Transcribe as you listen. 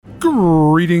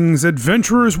Greetings,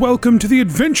 adventurers. Welcome to the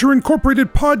Adventure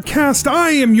Incorporated podcast. I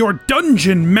am your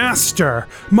dungeon master.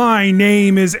 My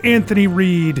name is Anthony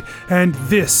Reed, and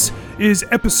this is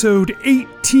episode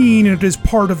 18, and it is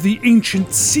part of the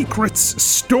Ancient Secrets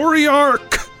story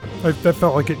arc. That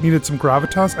felt like it needed some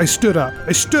gravitas. I stood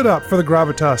up for the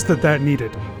gravitas that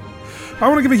needed. I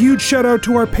want to give a huge shout out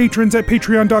to our patrons at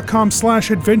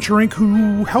patreon.com/adventureinc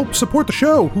who help support the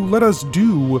show, who let us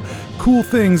do cool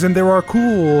things, and there are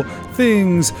cool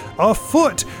things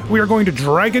afoot. We are going to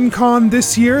Dragon Con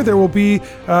this year. There will be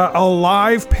a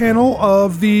live panel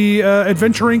of the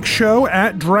Adventure Inc. show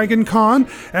at Dragon Con,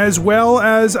 as well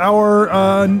as our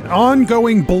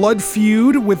ongoing blood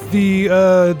feud with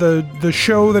the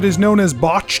show that is known as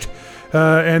Botched.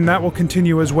 And that will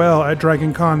continue as well at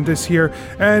Dragon Con this year.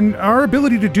 And our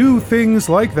ability to do things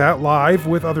like that live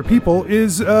with other people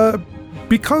is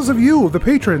because of you, the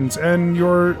patrons, and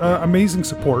your amazing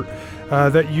support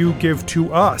that you give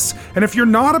to us. And if you're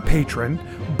not a patron,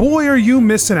 boy, are you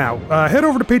missing out. Head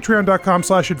over to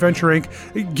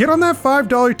patreon.com/adventureinc. Get on that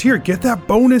 $5 tier. Get that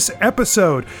bonus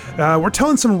episode. We're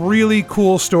telling some really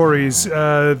cool stories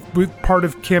with part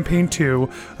of Campaign 2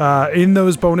 in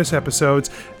those bonus episodes.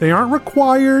 They aren't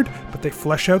required, but they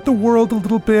flesh out the world a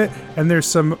little bit, and there's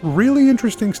some really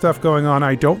interesting stuff going on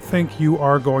I don't think you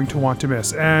are going to want to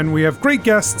miss. And we have great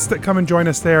guests that come and join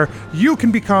us there. You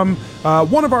can become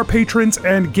one of our patrons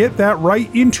and get that right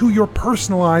into your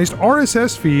personalized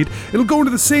RSS feed. It'll go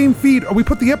into the same feed. We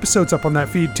put the episodes up on that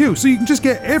feed too, so you can just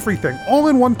get everything all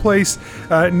in one place.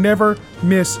 Never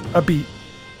miss a beat.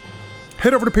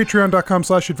 Head over to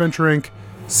patreon.com/adventureinc.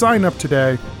 Sign up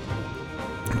today.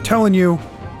 I'm telling you,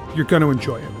 you're going to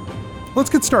enjoy it. Let's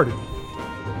get started.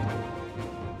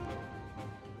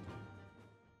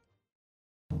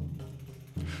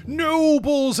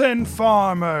 Nobles and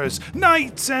farmers,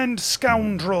 knights and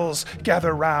scoundrels,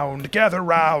 gather round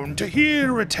to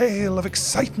hear a tale of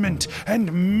excitement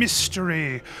and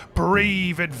mystery.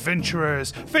 Brave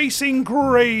adventurers facing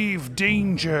grave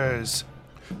dangers.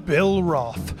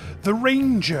 Belroth, the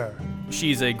ranger.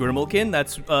 She's a Grimalkin,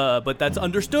 but that's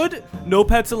understood. No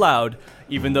pets allowed,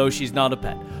 even though she's not a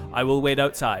pet. I will wait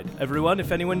outside. Everyone,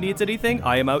 if anyone needs anything,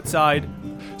 I am outside.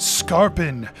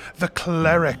 Scarpin, the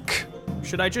cleric.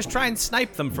 Should I just try and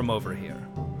snipe them from over here?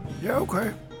 Yeah,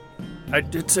 okay. I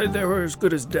did say they were as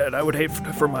good as dead. I would hate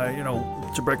for my,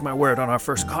 to break my word on our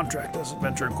first contract as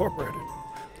Adventure Incorporated.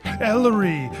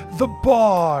 Ellery, the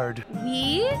bard.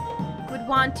 We would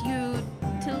want you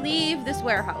to leave this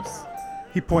warehouse.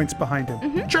 He points behind him.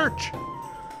 Mm-hmm. Church.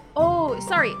 Oh,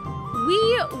 sorry.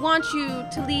 We want you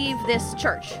to leave this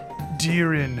church.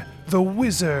 Deerin, the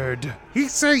wizard. He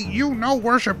say you no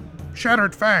worship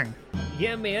Shattered Fang.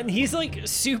 Yeah, man, he's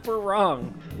super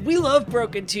wrong. We love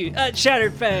Broken Tooth,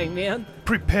 Shattered Fang, man.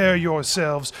 Prepare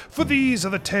yourselves, for these are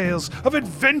the tales of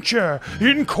Adventure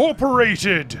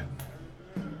Incorporated.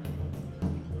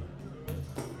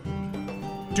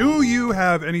 Do you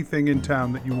have anything in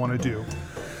town that you want to do?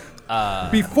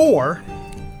 Before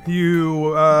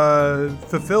you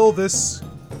fulfill this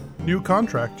new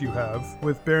contract you have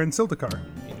with Baron Sildakar.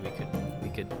 We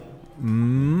could.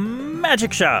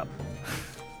 Magic shop.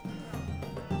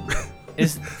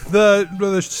 Is the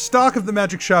stock of the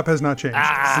magic shop has not changed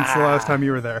since the last time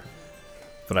you were there.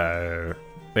 But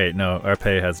wait, no, our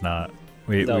pay has not.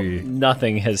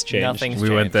 Nothing has changed. We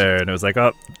went there and it was like,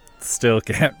 oh, still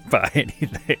can't buy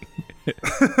anything.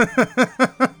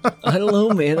 I don't know,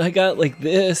 man. I got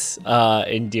this.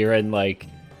 And Deerin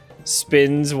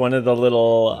spins one of the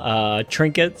little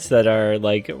trinkets that are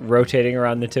rotating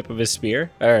around the tip of his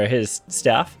spear or his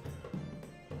staff.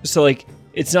 So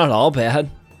it's not all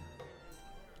bad.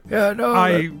 Yeah, no,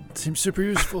 that seems super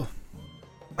useful.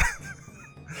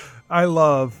 I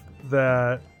love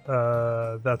that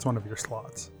that's one of your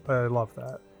slots. I love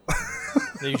that.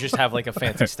 You just have a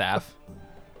fancy staff.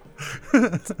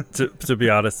 to be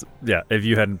honest, yeah, if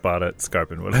you hadn't bought it,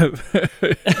 Scarpin would have.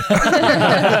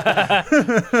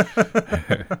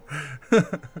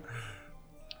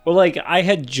 Well, I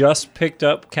had just picked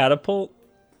up Catapult,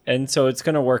 and so it's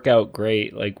going to work out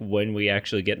great, when we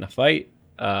actually get in a fight,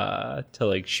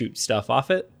 to, shoot stuff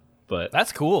off it. But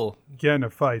that's cool. Get in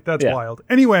a fight. That's wild.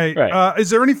 Anyway, right.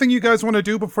 Is there anything you guys want to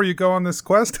do before you go on this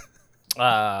quest?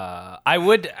 I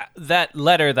would, that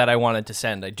letter that I wanted to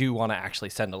send, I do want to actually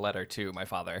send a letter to my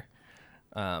father.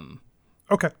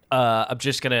 Okay. I'm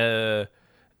just going to,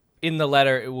 in the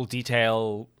letter, it will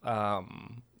detail, my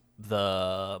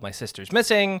sister's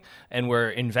missing, and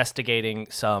we're investigating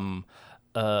some,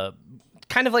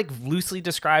 kind of loosely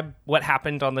describe what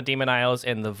happened on the Demon Isles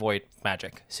and the void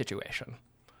magic situation.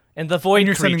 And the void and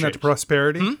you're creatures. sending that to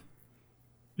Prosperity?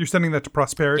 You're sending that to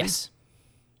Prosperity? Yes.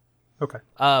 Okay.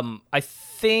 I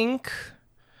think,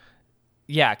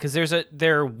 yeah, because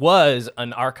there was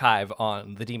an archive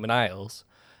on the Demon Isles.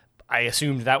 I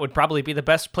assumed that would probably be the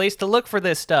best place to look for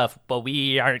this stuff, but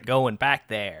we aren't going back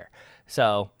there.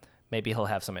 So maybe he'll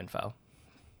have some info.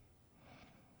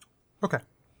 Okay.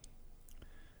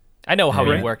 I know how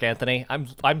Right. you work, Anthony.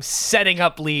 I'm setting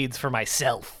up leads for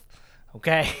myself.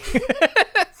 Okay.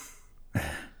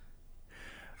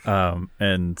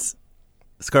 And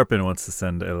Scarpin wants to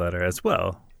send a letter as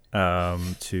well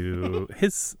to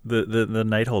the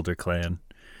Nightholder clan.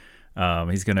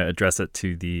 He's going to address it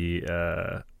to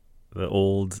the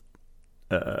old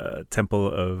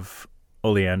temple of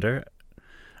Oleander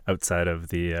outside of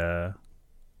the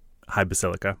High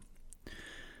Basilica.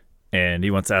 And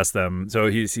he wants to ask them, so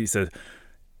he says,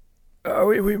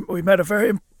 We met a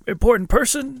very important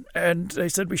person, and they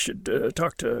said we should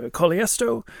talk to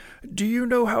Coliesto. Do you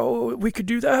know how we could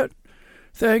do that?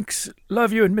 Thanks.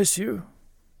 Love you and miss you.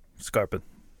 Scarpin.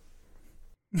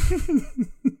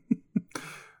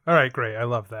 All right, great. I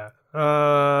love that.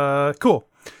 Cool.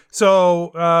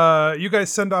 So you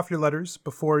guys send off your letters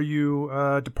before you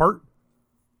depart.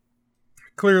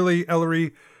 Clearly,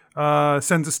 Ellery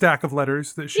sends a stack of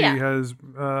letters that she has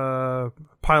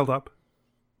piled up.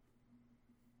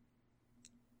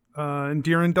 And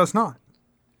Deeren does not.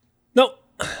 Nope.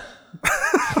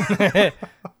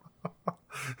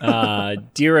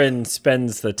 Deeren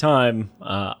spends the time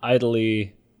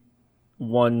idly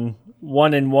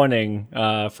one-in-one-ing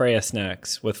Freya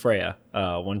snacks with Freya.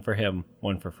 One for him,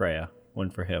 one for Freya. One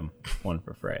for him, one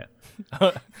for Freya.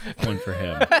 One for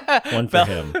him, one for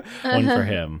him, one for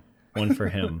him, one for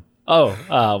him.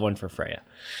 Oh, one for Freya.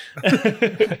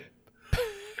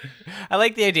 I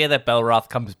like the idea that Belroth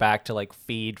comes back to like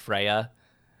feed Freya.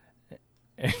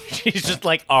 And she's just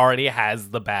like already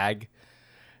has the bag.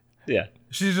 Yeah.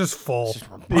 She's just full.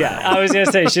 Yeah, I was gonna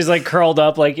say she's like curled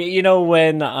up, like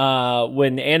when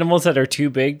animals that are too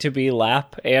big to be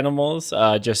lap animals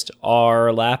just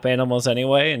are lap animals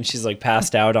anyway, and she's like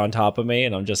passed out on top of me,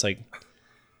 and I'm just like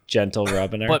gentle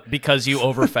rubbing her. But because you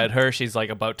overfed her, she's like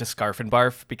about to scarf and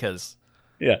barf because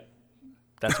yeah,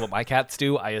 that's what my cats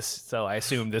do. So I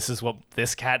assume this is what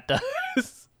this cat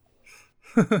does.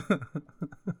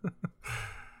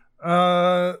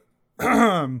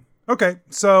 Okay,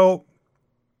 so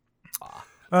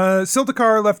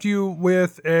Sildakar left you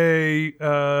with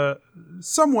a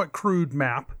somewhat crude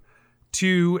map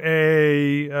to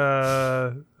a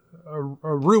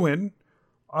ruin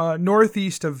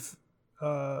northeast of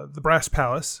the Brass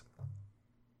Palace.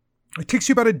 It takes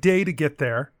you about a day to get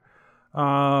there,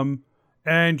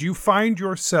 and you find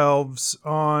yourselves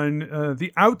on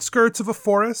the outskirts of a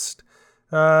forest.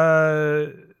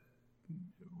 There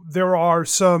are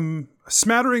some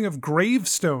smattering of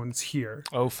gravestones here.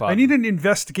 Oh, fuck. I need an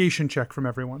investigation check from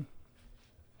everyone.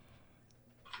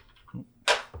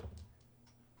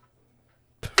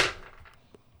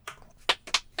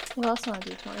 Who else want to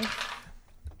do 20?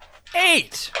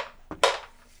 8.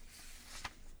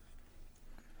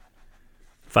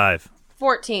 5.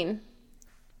 14.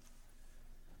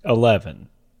 11.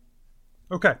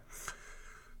 Okay.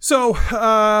 So,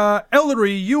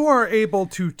 Ellery, you are able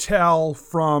to tell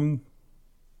from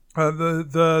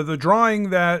the drawing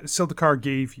that Sildakar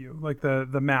gave you, like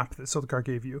the map that Sildakar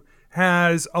gave you,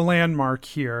 has a landmark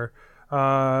here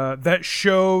that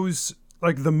shows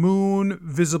like the moon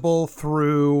visible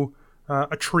through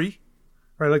a tree,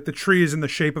 right? Like the tree is in the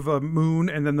shape of a moon,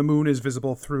 and then the moon is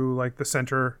visible through like the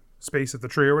center space of the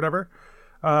tree or whatever.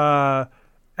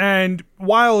 And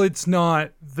while it's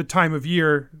not the time of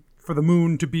year for the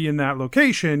moon to be in that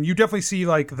location, you definitely see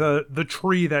like the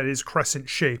tree that is crescent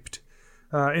shaped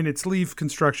in its leaf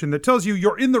construction that tells you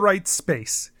you're in the right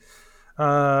space.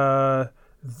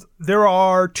 There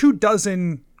are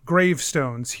 24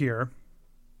 gravestones here.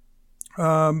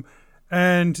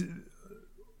 And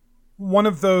one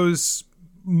of those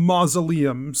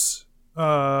mausoleums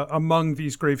among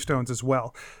these gravestones as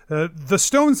well. The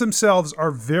stones themselves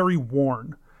are very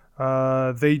worn.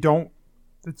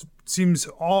 It seems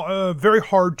very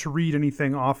hard to read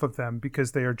anything off of them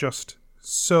because they are just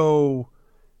so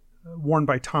worn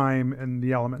by time and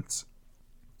the elements.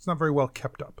 It's not very well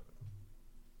kept up.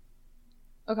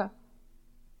 Okay.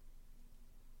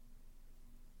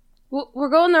 We're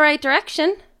going the right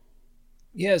direction.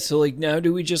 Yeah, so like now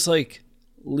do we just like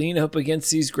lean up against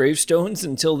these gravestones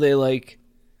until they like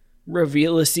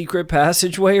reveal a secret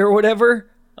passageway or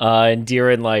whatever? And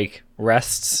Deeren like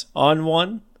rests on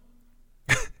one.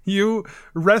 You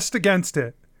rest against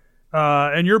it,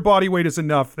 and your body weight is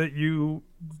enough that you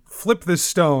flip this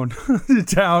stone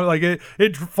down, like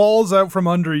it falls out from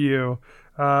under you,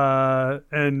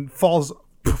 and falls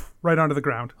right onto the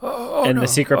ground. In the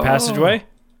secret passageway?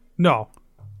 No,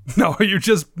 you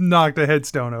just knocked a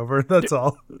headstone over. That's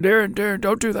all. Darren,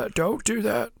 don't do that. Don't do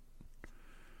that.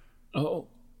 Oh,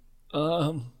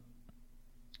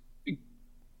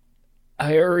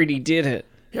 I already did it.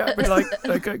 Yeah, but like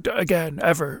again,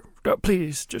 ever.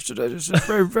 Please, just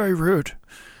very, very rude.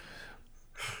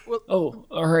 Oh,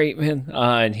 all right, man.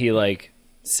 And he like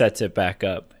sets it back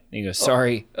up. And he goes,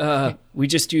 sorry. We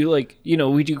just do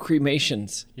we do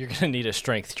cremations. You're gonna need a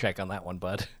strength check on that one,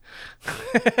 bud.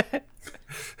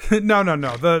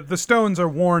 No. The stones are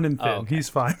worn and thin. Oh, okay. He's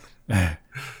fine.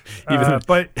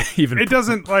 But it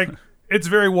doesn't it's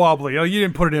very wobbly. Oh, you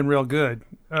didn't put it in real good.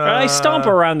 I stomp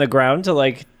around the ground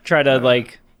to try to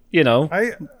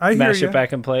I mash hear it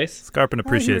back in place. Scarpin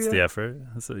appreciates the effort.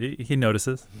 So he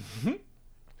notices.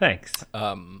 Thanks.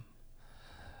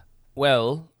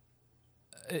 Well,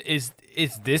 is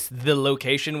this the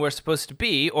location we're supposed to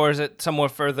be, or is it somewhere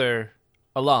further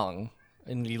along?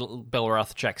 And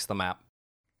Belroth checks the map.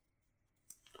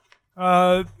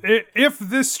 If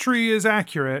this tree is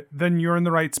accurate, then you're in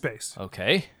the right space.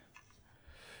 Okay.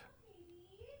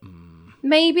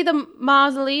 Maybe the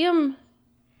mausoleum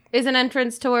is an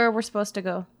entrance to where we're supposed to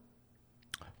go.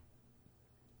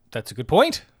 That's a good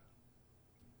point.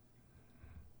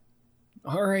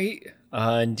 All right.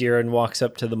 And Diran walks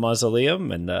up to the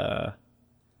mausoleum and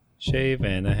shave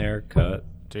and a haircut.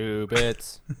 2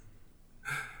 bits.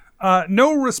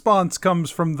 No response comes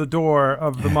from the door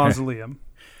of the mausoleum.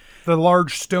 The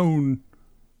large stone,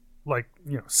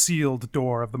 sealed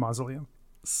door of the mausoleum.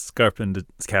 Scarpin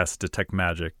casts Detect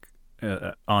Magic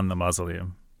on the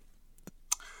mausoleum.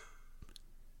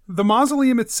 The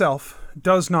mausoleum itself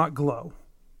does not glow.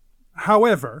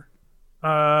 However,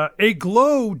 a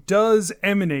glow does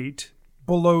emanate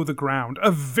below the ground,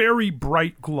 a very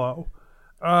bright glow.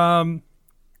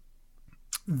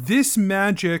 This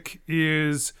magic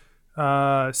is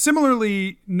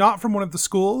similarly not from one of the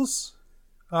schools,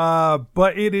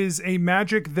 but it is a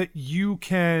magic that you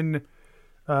can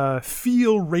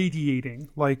feel radiating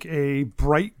like a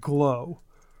bright glow.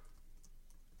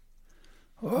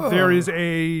 Oh. There is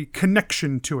a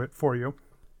connection to it for you.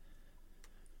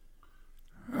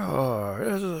 Oh,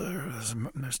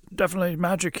 there's definitely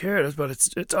magic here, but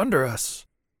it's under us.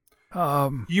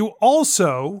 You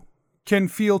also can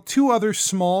feel 2 other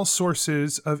small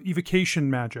sources of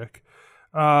evocation magic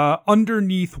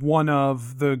underneath one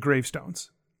of the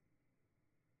gravestones.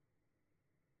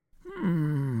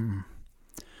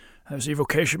 There's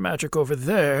evocation magic over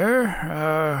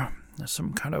there. There's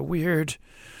some kind of weird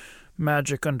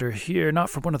magic under here, not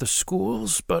from one of the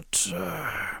schools, but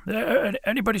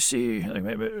anybody see?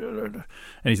 Maybe. And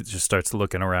he just starts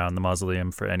looking around the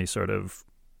mausoleum for any sort of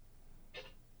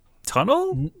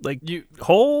tunnel,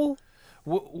 hole.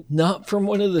 Not from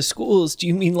one of the schools. Do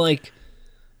you mean how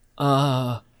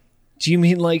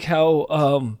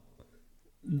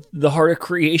the Heart of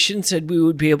Creation said we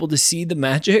would be able to see the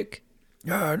magic?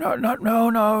 No, not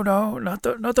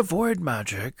the void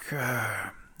magic.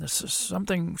 This is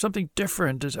something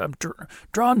different. I'm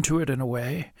drawn to it in a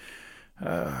way.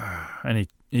 And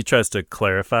he tries to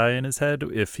clarify in his head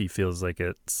if he feels like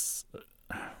it's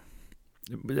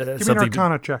Give me an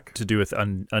Arcana check. to do with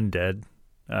undead.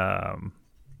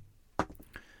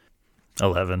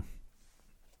 11.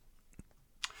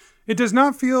 It does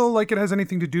not feel like it has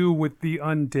anything to do with the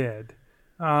undead.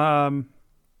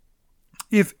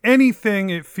 If anything,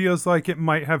 it feels like it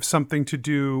might have something to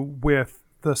do with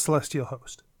the celestial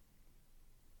host.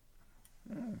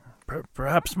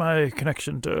 Perhaps my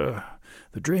connection to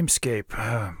the dreamscape.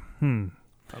 And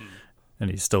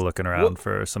he's still looking around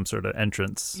for some sort of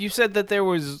entrance. You said that there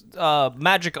was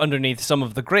magic underneath some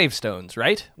of the gravestones,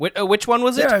 right? Which one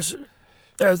was it? Yes,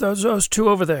 there's those 2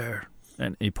 over there.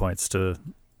 And he points to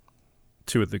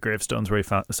 2 of the gravestones where he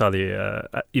saw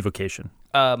the evocation.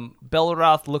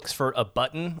 Belroth looks for a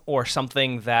button or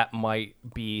something that might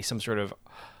be some sort of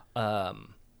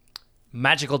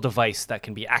magical device that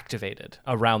can be activated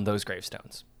around those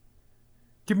gravestones.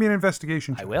 Give me an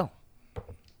investigation check. I will.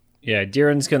 Yeah,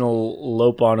 Diran's going to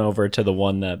lope on over to the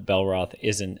one that Belroth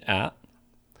isn't at.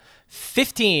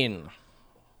 15.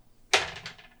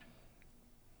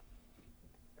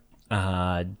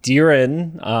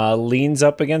 Diran leans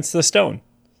up against the stone.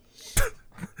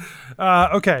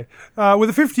 Okay. With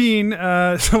a 15,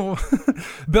 so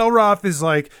Belroth is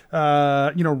like,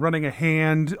 running a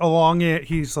hand along it.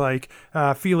 He's like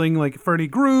feeling like for any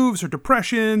grooves or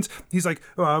depressions. He's like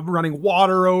running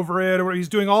water over it, or he's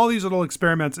doing all these little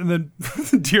experiments. And then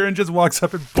Diren just walks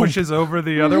up and pushes over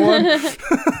the other one.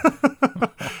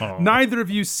 Neither of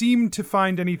you seem to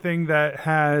find anything that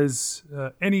has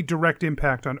any direct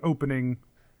impact on opening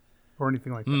or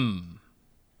anything like that.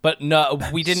 But no,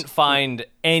 we didn't find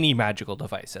any magical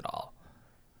device at all.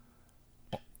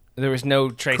 There was no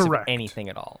trace Correct. of anything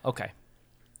at all. Okay.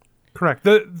 Correct.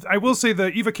 I will say the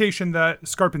evocation that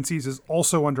Scarpin sees is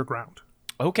also underground.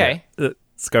 Okay.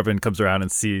 Scarpin comes around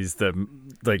and sees them,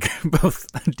 like,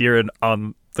 both Diren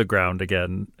on the ground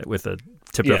again with a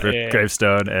tipped over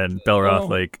gravestone, and Belroth,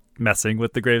 like, messing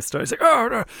with the gravestone. He's like,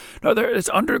 Oh no! It's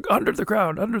under the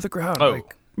ground. Oh.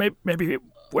 Like maybe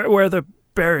where the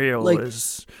burial Like-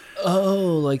 is.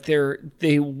 Oh, like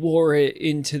they wore it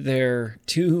into their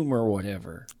tomb or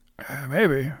whatever.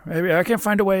 Maybe I can't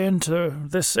find a way into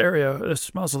this area,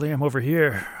 this mausoleum over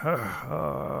here.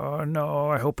 No,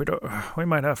 I hope we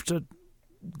might have to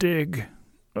dig.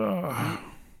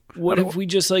 What if we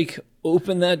just like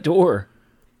open that door?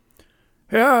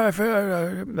 Yeah, I feel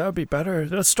that would be better.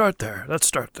 Let's start there.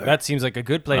 That seems like a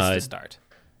good place to start.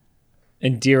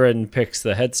 And Diren picks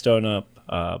the headstone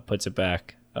up, puts it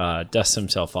back, dusts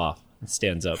himself off, and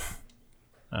stands up,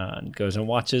 and goes and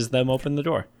watches them open the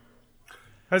door.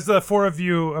 As the four of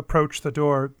you approach the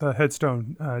door, the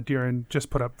headstone Diren just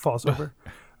put up falls over.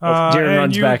 Diren and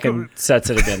runs you back go- and sets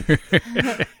it again,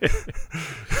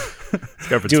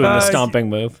 Scarpin's doing the fine. stomping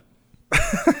move.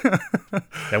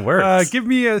 That works. give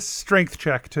me a strength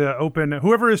check to open.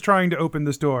 Whoever is trying to open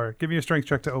this door, give me a strength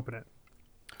check to open it.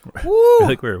 I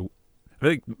feel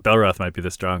like Belroth might be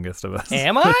the strongest of us.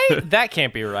 Am I? That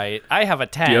can't be right. I have a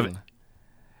 10. you have-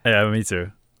 Yeah, me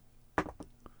too.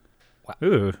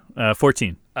 Ooh,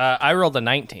 14. I rolled a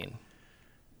 19.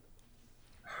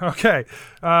 Okay.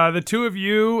 The two of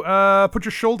you put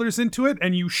your shoulders into it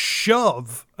and you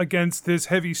shove against this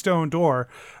heavy stone door.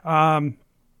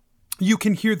 You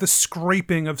can hear the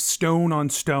scraping of stone on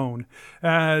stone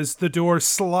as the door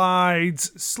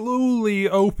slides slowly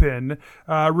open,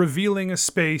 revealing a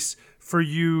space for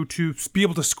you to be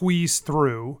able to squeeze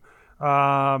through.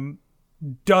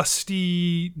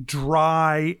 Dusty,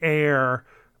 dry air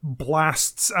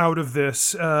blasts out of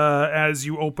this as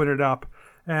you open it up.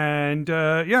 And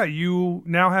you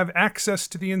now have access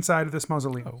to the inside of this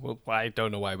mausoleum. Well, I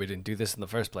don't know why we didn't do this in the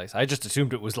first place. I just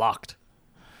assumed it was locked.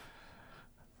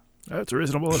 That's a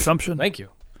reasonable assumption. Thank you.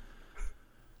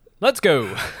 Let's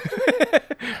go.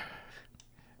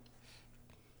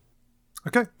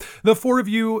 Okay. The four of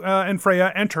you and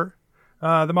Freya enter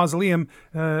the mausoleum.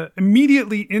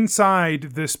 Immediately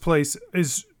inside this place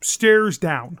is stairs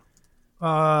down.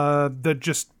 That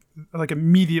just, like,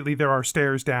 immediately there are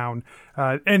stairs down.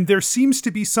 And there seems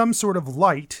to be some sort of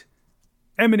light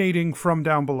emanating from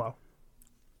down below.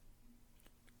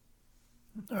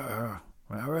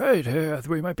 All right,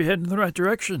 we might be heading in the right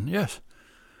direction. Yes.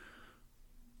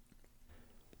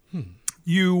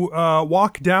 You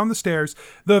walk down the stairs.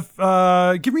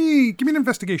 Give me an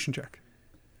investigation check.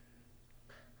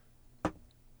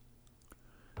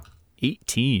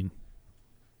 18.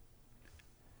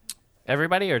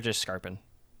 Everybody or just Scarpin?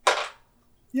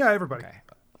 Yeah, everybody. Okay.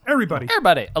 Everybody.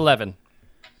 Everybody. 11.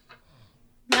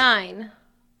 9.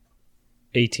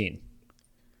 18.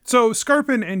 So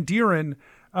Scarpin and Diren,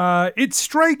 it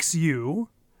strikes you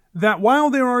that while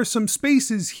there are some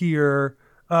spaces here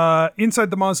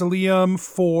inside the mausoleum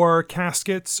for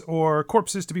caskets or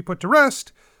corpses to be put to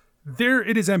rest, there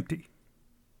it is empty.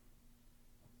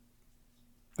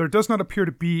 There does not appear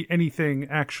to be anything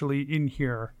actually in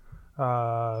here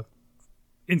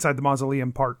inside the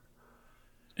mausoleum part.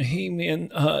 Hey man,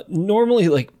 normally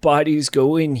like bodies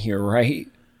go in here, right?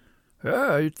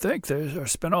 Yeah, you'd think they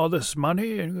spent all this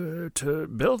money to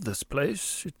build this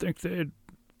place. You'd think they'd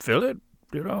fill it.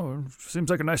 You know, seems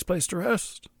like a nice place to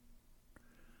rest.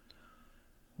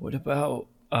 What about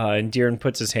and Diren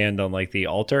puts his hand on like the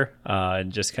altar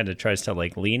and just kind of tries to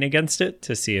like lean against it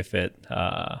to see if it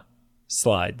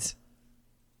slides.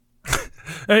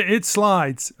 It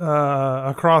slides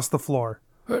across the floor.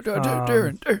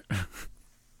 Diren,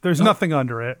 There's nothing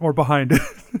under it or behind it.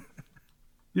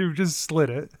 You just slid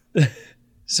it.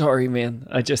 Sorry, man.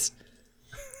 I just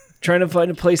trying to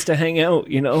find a place to hang out,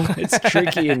 you know? It's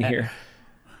tricky in here.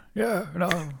 yeah, no.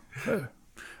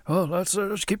 Well, let's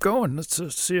keep going.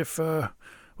 Let's see if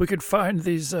we could find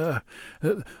these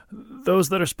those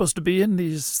that are supposed to be in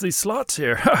these slots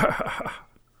here.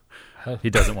 He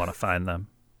doesn't want to find them.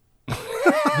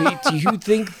 Wait, do you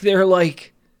think they're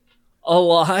like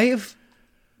alive?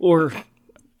 Or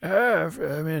I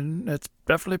mean, it's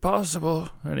definitely possible.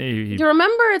 And he You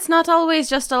remember, it's not always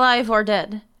just alive or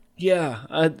dead. yeah,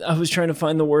 I was trying to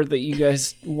find the word that you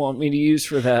guys want me to use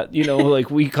for that. You know, like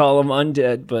we call them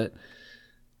undead, but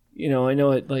you know, I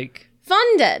know it like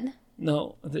Fun dead.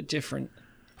 no, the different.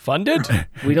 Funded?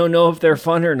 We don't know if they're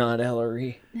fun or not,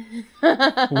 Ellery.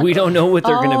 We don't know what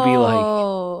they're gonna be like.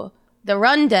 Oh, the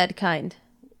run dead kind.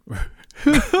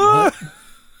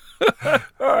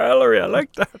 Ellery, I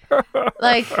like that.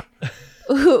 Like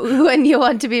when you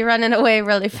want to be running away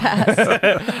really fast.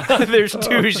 There's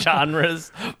two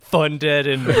genres, fun dead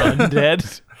and run dead.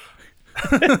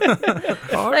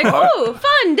 Like, oh,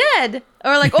 fun dead.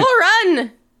 Or like, oh,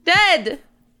 run dead.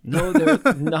 No,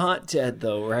 they're not dead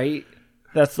though, right?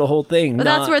 That's the whole thing. But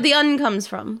that's where the un comes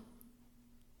from.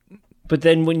 But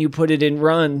then when you put it in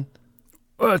run,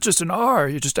 Well, it's just an R.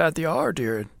 You just add the R,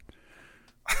 dear.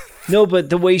 no, but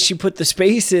the way she put the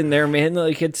space in there, man,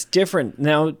 like it's different.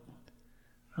 Now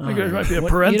I think there might be a What- you know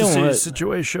parentheses what?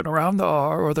 situation around the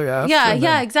R or the F. Yeah, and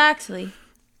yeah, then- exactly.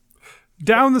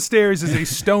 Down the stairs is a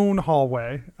stone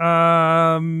hallway,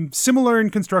 similar in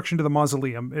construction to the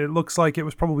mausoleum. It looks like it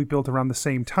was probably built around the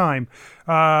same time,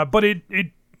 but it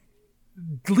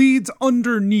leads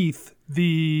underneath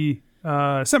the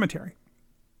cemetery.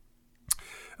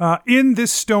 In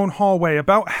this stone hallway,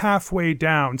 about halfway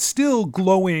down, still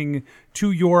glowing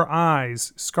to your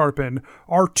eyes, Scarpin,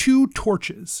 are two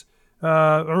torches,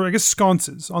 or I guess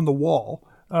sconces on the wall,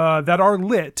 that are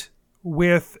lit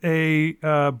with a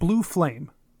blue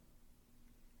flame.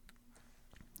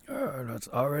 That's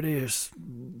already a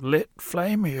lit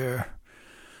flame here.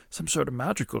 Some sort of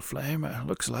magical flame, it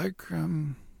looks like.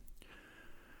 and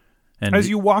As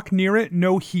you walk near it,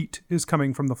 no heat is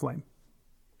coming from the flame.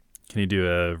 can you do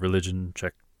a religion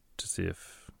check to see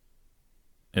if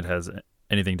it has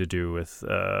anything to do with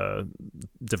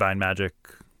divine magic?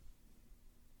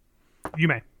 You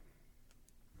may.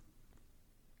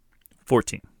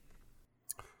 14.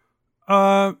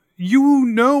 You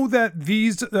know that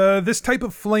this type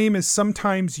of flame is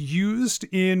sometimes used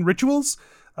in rituals,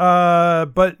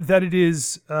 but that it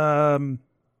is,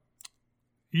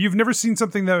 you've never seen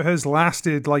something that has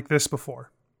lasted like this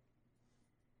before.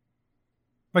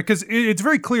 Like, because it's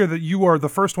very clear that you are the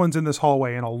first ones in this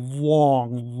hallway in a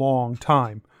long, long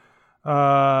time.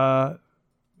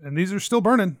 And these are still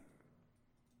burning.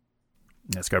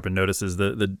 Yeah, Scarpin notices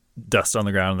the dust on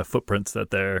the ground and the footprints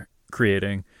that they're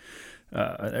creating.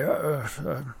 I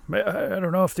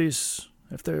don't know if they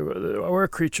were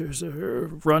creatures,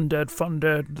 run dead, fun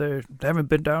dead. They haven't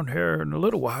been down here in a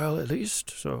little while, at least.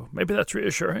 So maybe that's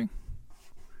reassuring.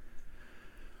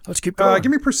 Let's keep going.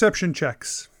 Give me perception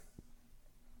checks.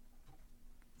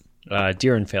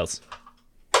 Deeren fails.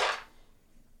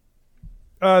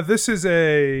 This is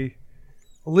a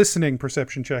listening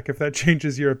perception check, if that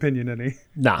changes your opinion any.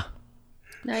 Nah.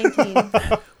 19.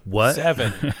 What?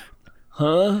 7.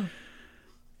 Huh?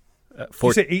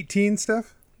 You say 18,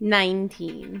 Steph?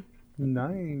 19.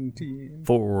 19.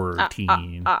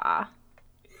 14.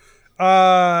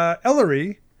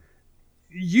 Ellery,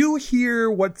 you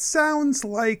hear what sounds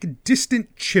like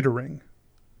distant chittering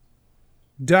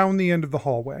down the end of the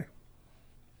hallway.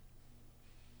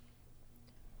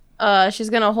 She's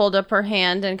gonna hold up her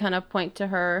hand and kind of point to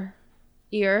her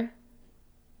ear.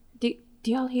 Do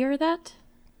y'all hear that?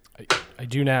 I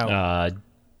do now.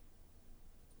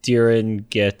 Deeren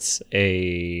gets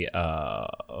a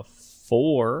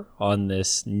 4 on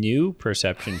this new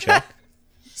perception check.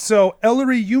 So,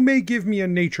 Ellery, you may give me a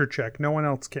nature check. No one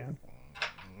else can.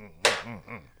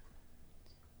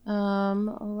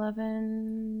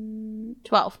 11,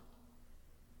 12.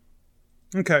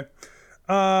 Okay.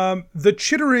 The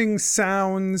chittering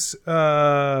sounds,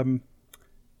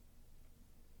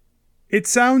 it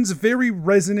sounds very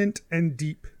resonant and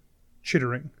deep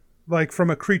chittering, like from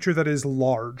a creature that is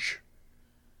large.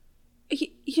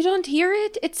 You don't hear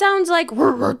it? It sounds like.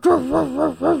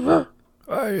 I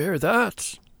hear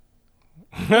that.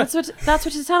 That's what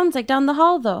it sounds like down the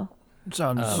hall, though. It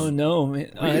sounds. Oh no,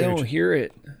 man. I don't hear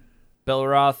it.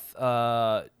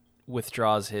 Belroth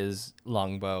withdraws his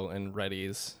longbow and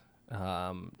readies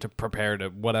to prepare to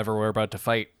whatever we're about to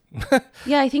fight.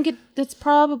 Yeah, I think it's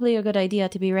probably a good idea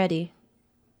to be ready.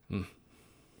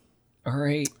 All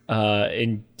right.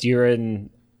 And Deeren,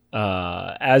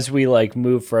 as we like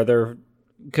move further,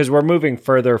 because we're moving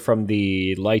further from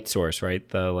the light source, right?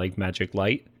 The like magic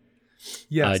light.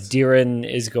 Yes. Deeren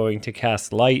is going to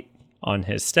cast light on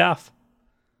his staff,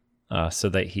 so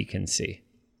that he can see.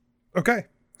 Okay.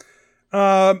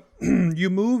 You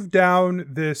move down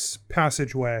this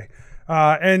passageway,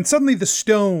 and suddenly the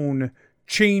stone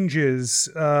changes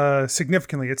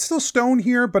significantly. It's still stone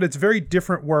here, but it's very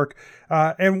different work.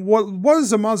 And what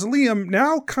was a mausoleum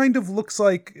now kind of looks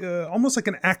like almost like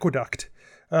an aqueduct.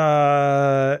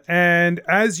 And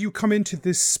as you come into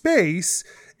this space,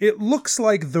 it looks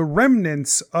like the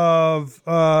remnants of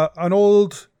an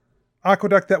old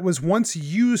aqueduct that was once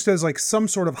used as like some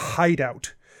sort of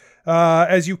hideout.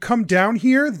 As you come down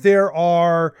here, there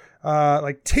are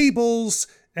like tables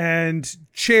and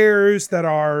chairs that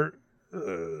are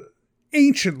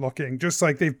ancient looking, just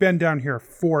like they've been down here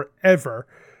forever.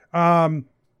 And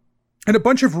a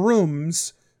bunch of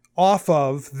rooms off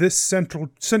of this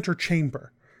center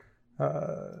chamber.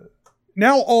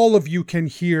 Now all of you can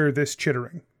hear this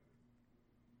chittering.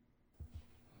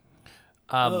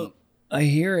 I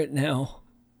hear it now.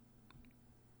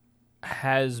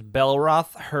 Has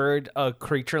Belroth heard a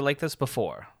creature like this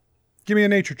before? Give me a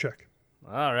nature check.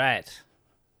 All right.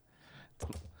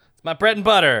 It's my bread and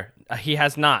butter. He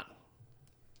has not.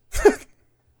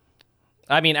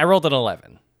 I mean, I rolled an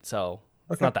 11, so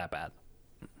it's not that bad.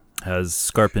 Has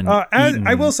Scarpin eaten...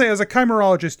 I will say, as a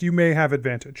chimerologist, you may have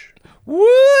advantage.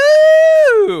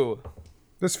 Woo!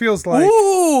 This feels like...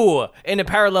 Ooh! In a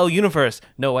parallel universe,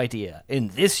 no idea. In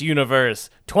this universe,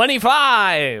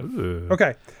 25!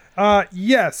 Okay.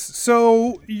 Yes.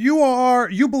 So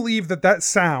you believe that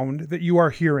sound that you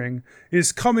are hearing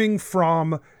is coming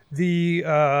from the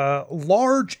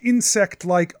large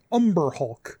insect-like Umber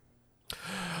Hulk.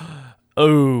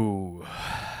 Oh,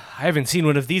 I haven't seen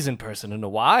one of these in person in a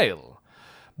while.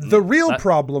 The real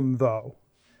problem, though,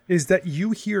 is that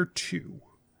you hear two.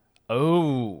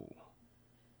 Oh.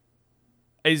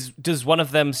 Does one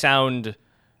of them sound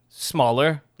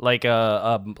smaller, like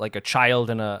a child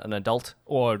and an adult,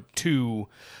 or two,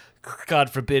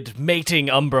 God forbid, mating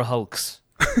Umber Hulks?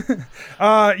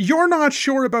 You're not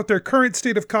sure about their current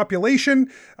state of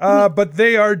copulation, but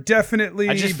they are definitely...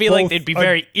 I just feel like they'd be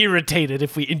very irritated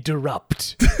if we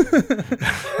interrupt.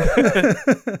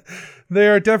 They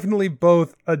are definitely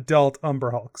both adult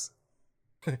Umber Hulks.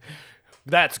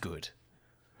 That's good.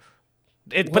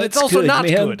 But What's it's also good, not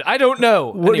man? good. I don't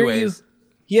know. What Anyways. are you?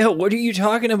 Yeah, what are you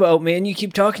talking about, man? You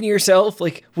keep talking to yourself.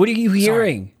 Like, what are you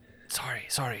hearing? Sorry.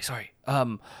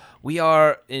 We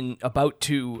are about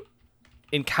to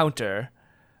encounter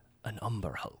an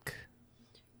Umber Hulk.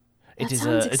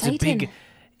 Sounds exciting.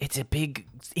 It's a big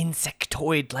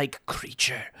insectoid-like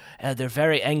creature. They're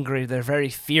very angry. They're very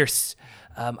fierce.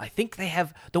 I think they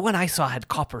have... The one I saw had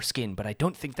copper skin, but I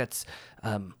don't think that's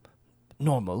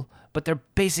normal. But they're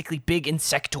basically big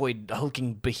insectoid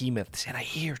hulking behemoths, and I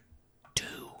hear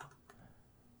two.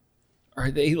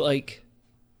 Are they like...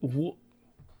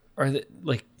 Are they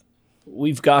like...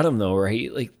 We've got them though, right?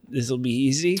 Like, this'll be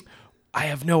easy? I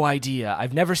have no idea.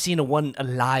 I've never seen a one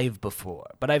alive before,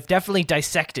 but I've definitely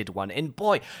dissected one. And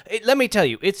boy, let me tell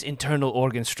you, its internal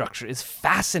organ structure is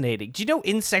fascinating. Do you know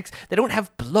insects, they don't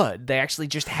have blood. They actually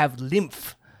just have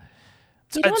lymph.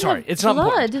 You don't have it's not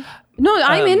blood. important. No,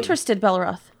 I'm interested,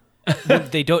 Belroth. No,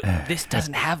 they don't. This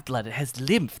doesn't have blood. It has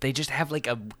lymph. They just have like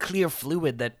a clear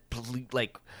fluid that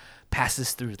like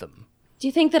passes through them. Do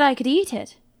you think that I could eat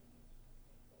it?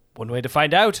 One way to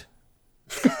find out.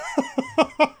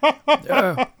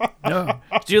 No.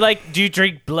 Do you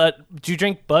drink blood? Do you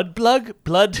drink bug blood?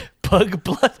 Bud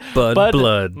blood? Bud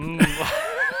blood.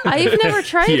 I've never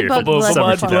tried Here, bug blood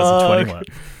summer before. 2021.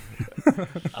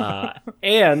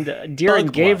 And Deeren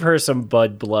Bug gave blood. her some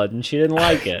bud blood, and she didn't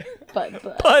like it. Bud.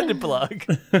 Bud plug.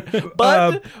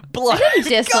 Bud blood.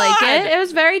 Dislike God! it. It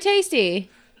was very tasty.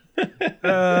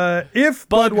 If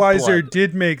Bug Budweiser blood.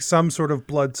 did make some sort of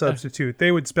blood substitute,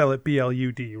 they would spell it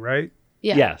BLUD, right?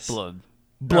 Yeah. Yes. Blood.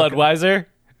 Bloodweiser.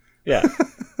 Yeah.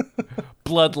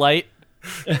 Blood light.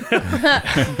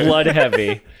 Blood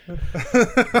heavy.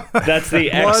 That's the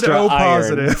Blood extra O iron.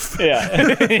 positive.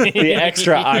 Yeah. The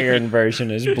extra iron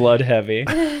version is blood heavy.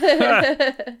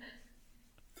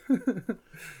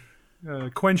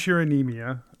 Quench your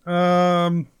anemia.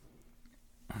 All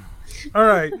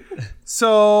right.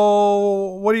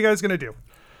 So, what are you guys gonna do?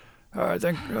 I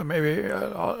think maybe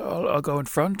I'll go in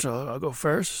front. I'll go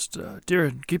first.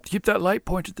 Deeren, keep that light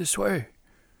pointed this way.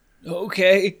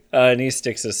 Okay. And he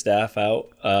sticks his staff out,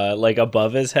 like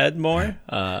above his head more.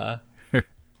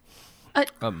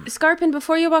 Scarpin,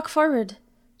 before you walk forward,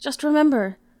 just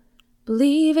remember,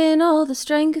 believe in all the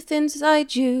strength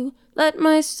inside you. Let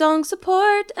my song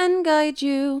support and guide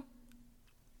you.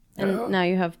 And now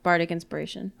you have bardic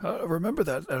inspiration. Remember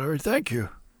that, Ellery. Thank you.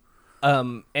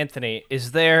 Anthony,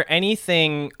 is there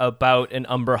anything about an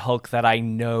Umber Hulk that I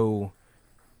know,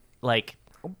 like,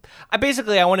 I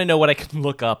want to know what I can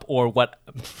look up or what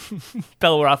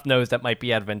Belroth knows that might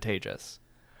be advantageous.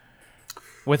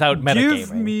 without Give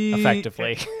metagaming, me-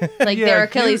 effectively. Like Yeah, their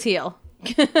Achilles heel.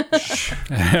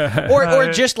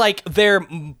 or just like their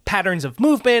patterns of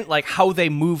movement, like how they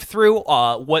move through,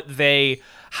 how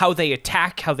they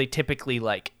attack, how they typically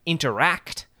like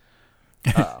interact.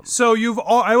 So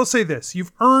I will say this: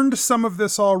 you've earned some of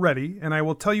this already, and I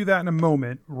will tell you that in a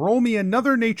moment. Roll me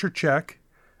another nature check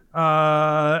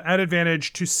at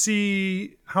advantage to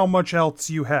see how much else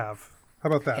you have.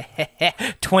 How about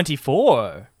that?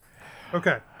 24.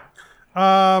 Okay.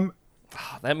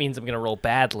 That means I'm gonna roll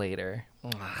bad later.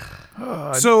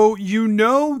 So you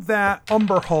know that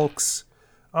Umber Hulks,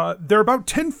 they're about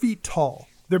 10 feet tall.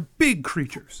 They're big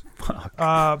creatures.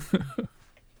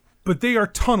 But they are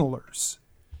tunnelers.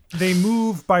 They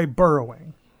move by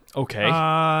burrowing. Okay.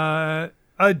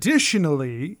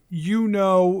 Additionally, you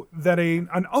know that an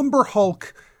Umber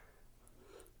Hulk,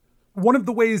 one of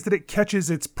the ways that it catches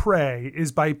its prey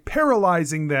is by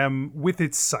paralyzing them with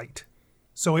its sight.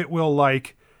 So it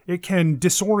can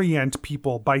disorient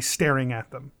people by staring at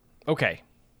them. Okay.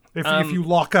 If you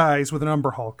lock eyes with an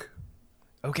Umber Hulk.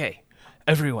 Okay.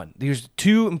 Everyone, there's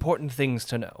two important things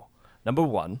to know. Number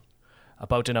one,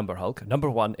 about an Umber Hulk. Number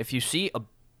one, if you see a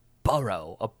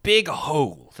burrow, a big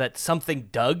hole that something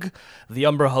dug, the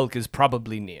Umber Hulk is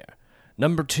probably near.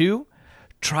 Number two,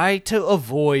 try to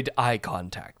avoid eye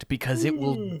contact because it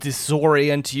will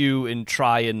disorient you and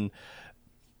try and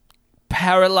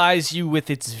paralyze you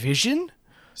with its vision.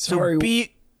 Sorry, So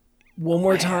be one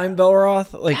more time,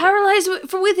 Belroth. Like, Paralyzed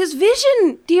with his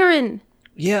vision, Deerin.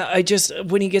 yeah, I just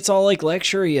when he gets all like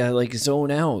lectury, I like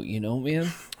zone out. You know, man.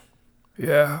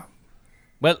 Yeah.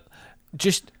 well,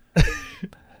 just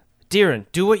Deerin,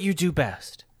 do what you do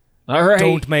best. All right,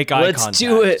 Don't make eye Let's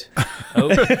do it. Oh,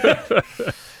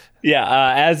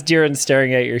 Yeah, as Jiren's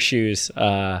staring at your shoes,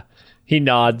 he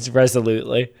nods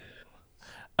resolutely.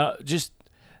 just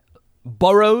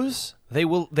burrows.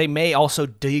 They may also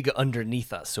dig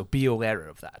underneath us, so be aware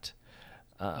of that.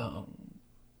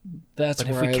 That's But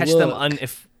if where we I catch look. them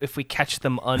if we catch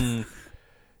them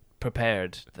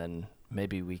unprepared, then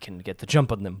maybe we can get the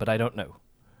jump on them. But I don't know.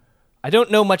 I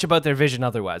don't know much about their vision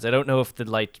otherwise. I don't know if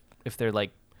they're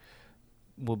like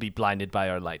will be blinded by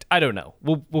our light. I don't know.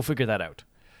 We'll figure that out.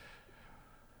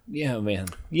 Yeah, man.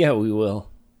 Yeah, we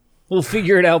will. We'll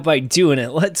figure it out by doing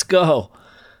it. Let's go.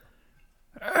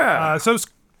 So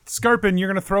Scarpin, you're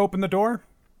going to throw open the door?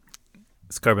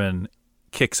 Scarpin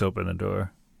kicks open the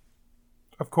door.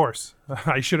 Of course.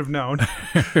 I should have known.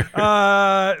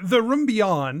 The room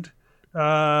beyond,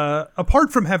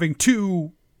 apart from having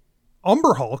two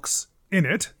Umber Hulks in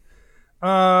it,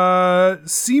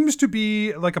 seems to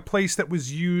be like a place that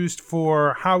was used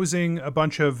for housing a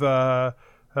bunch of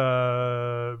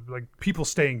like people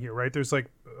staying here, right? There's like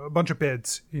a bunch of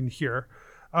beds in here.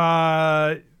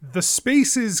 The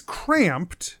space is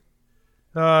cramped.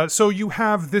 So you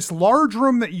have this large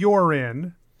room that you're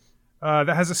in, that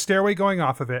has a stairway going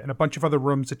off of it and a bunch of other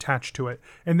rooms attached to it.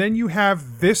 And then you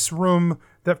have this room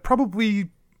that probably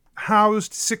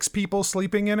housed 6 people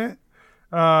sleeping in it.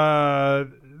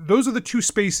 Those are the two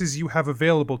spaces you have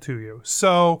available to you.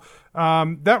 So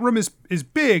that room is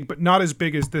big, but not as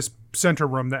big as this center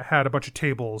room that had a bunch of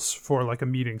tables for like a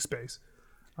meeting space.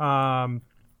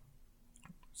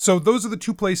 So those are the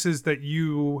two places that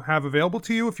you have available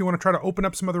to you. If you want to try to open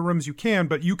up some other rooms, you can,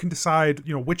 but you can decide,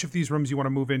 which of these rooms you want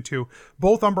to move into.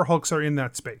 Both Umber Hulks are in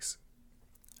that space.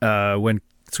 When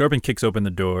Scorpion kicks open the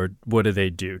door, what do?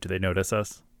 Do they notice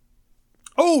us?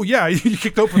 Oh, yeah, you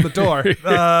kicked open the door.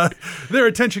 Their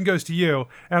attention goes to you,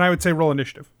 and I would say roll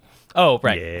initiative. Oh,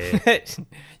 right. Yeah.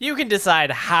 You can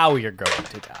decide how you're going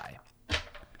to die.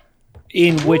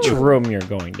 In which room you're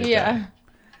going to? Yeah.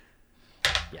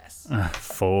 Yes.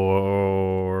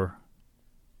 4.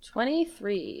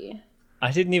 23.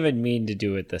 I didn't even mean to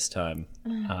do it this time.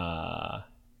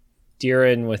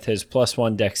 Deerin, with his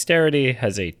 +1 dexterity,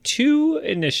 has a 2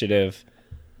 initiative.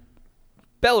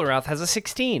 Belroth has a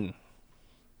 16.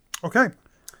 Okay.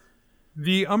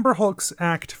 The Umber Hulks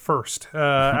act first,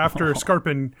 after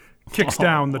Scarpin kicks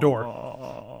down the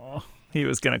door. He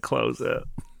was going to close it.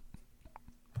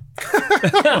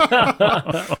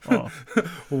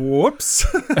 Whoops.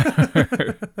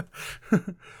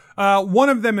 One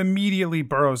of them immediately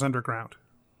burrows underground.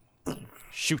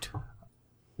 Shoot.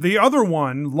 The other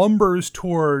one lumbers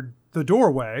toward the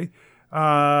doorway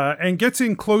and gets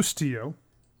in close to you.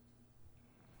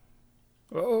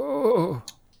 Oh.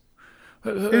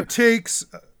 It takes...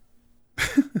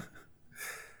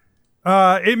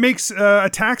 it makes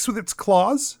attacks with its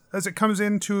claws as it comes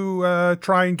in to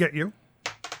try and get you.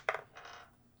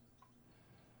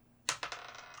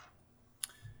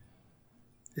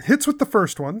 It hits with the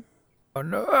first one. Oh,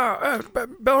 no.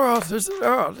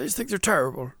 Belroth, these things are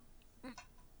terrible.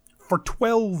 For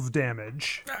 12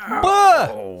 damage.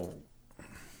 Bah!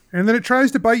 And then it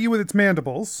tries to bite you with its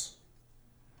mandibles.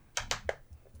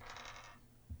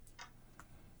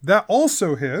 That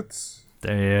also hits.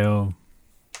 Damn.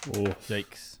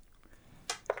 Yikes.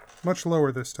 Much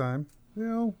lower this time.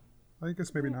 Well, I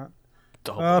guess maybe not.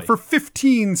 Oh, boy. For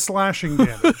 15 slashing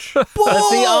damage. That's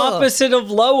the opposite of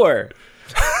lower.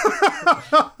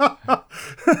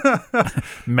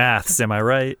 Maths, am I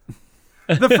right?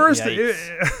 The first,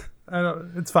 Yikes.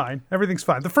 it's fine. Everything's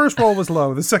fine. The first roll was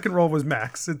low. The second roll was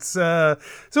max. It's so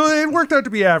it worked out to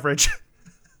be average.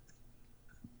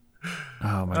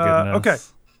 Oh my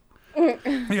goodness.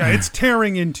 Okay. Yeah, it's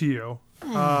tearing into you.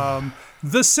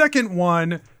 The second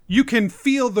one, you can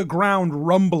feel the ground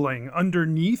rumbling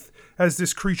underneath as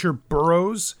this creature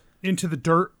burrows into the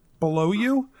dirt below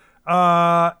you,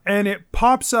 and it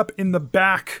pops up in the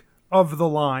back of the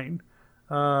line.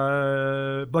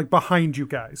 Like behind you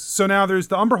guys. So now there's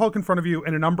the Umber Hulk in front of you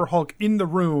and an Umber Hulk in the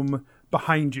room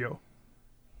behind you.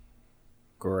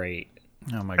 Great.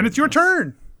 Oh my And it's your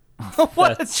turn.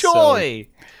 What a That's joy!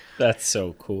 That's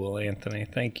so cool, Anthony.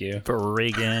 Thank you.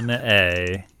 Friggin'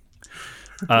 A.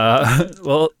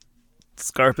 Well,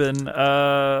 Scarpin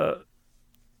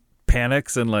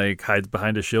panics and like hides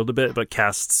behind a shield a bit, but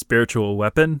casts spiritual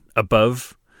weapon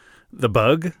above the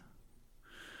bug.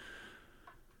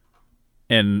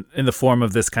 And in the form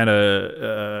of this kind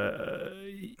of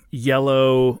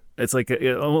yellow, it's like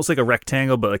almost like a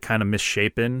rectangle, but like kind of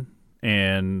misshapen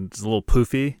and it's a little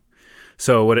poofy.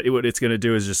 So what it's going to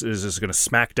do is just going to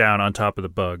smack down on top of the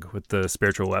bug with the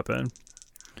spiritual weapon.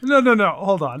 No.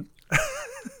 Hold on.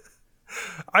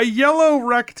 A yellow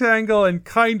rectangle and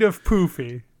kind of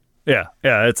poofy. Yeah,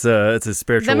 it's a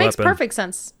spiritual That makes weapon. perfect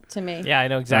sense to me. Yeah, I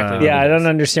know exactly what Yeah, it I don't is.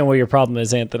 understand what your problem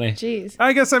is, Anthony. Jeez.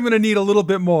 I guess I'm going to need a little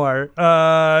bit more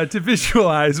to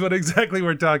visualize what exactly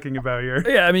we're talking about here.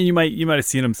 Yeah, I mean, you might have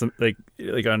seen him like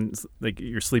on like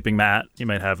your sleeping mat. You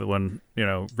might have one,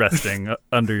 resting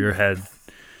under your head.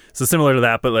 So similar to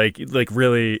that, but like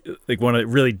really like one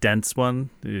really dense one.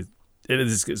 It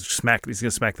is smack. He's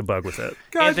gonna smack the bug with it.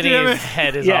 God damn Anthony's it.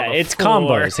 head is Yeah, on the it's floor.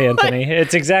 combos, Anthony.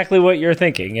 It's exactly what you're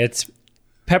thinking. It's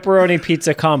pepperoni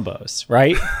pizza combos,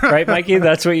 right? Right, Mikey?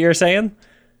 That's what you're saying?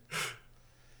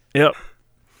 Yep.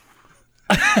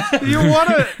 You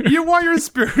want your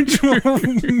spiritual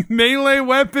melee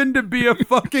weapon to be a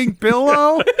fucking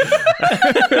pillow?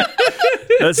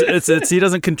 It's he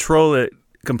doesn't control it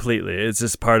completely. It's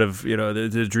just part of the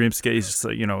dreamscape. He's just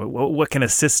like, what can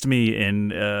assist me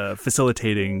in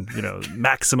facilitating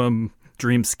maximum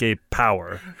dreamscape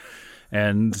power,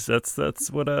 and that's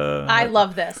what I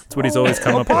love this. that's what he's always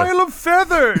come A up with. pile of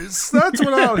feathers. That's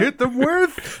what I'll hit them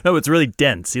with. No, it's really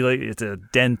dense. It's a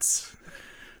dense.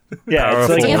 Yeah, it's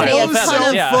Powerful. like Anthony, Pile of a ton cell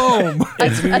of Yeah. foam.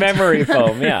 it's memory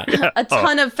foam, yeah. A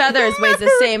ton of feathers weighs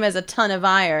the same as a ton of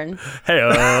iron. Hey,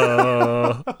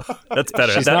 that's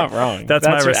better. She's not wrong. That's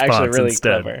my response actually really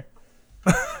instead. clever.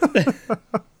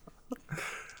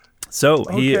 So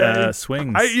he Okay.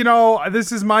 swings.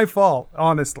 This is my fault,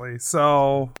 honestly.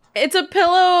 So It's a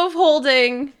pillow of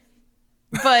holding,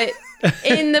 but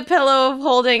in the pillow of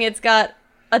holding, it's got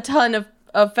a ton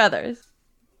of feathers.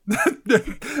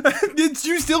 did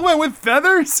you still went with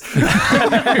feathers?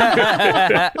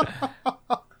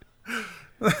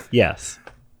 Yes.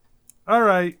 All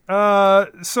right.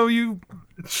 So you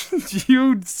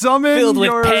summon Filled with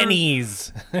your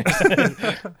pennies.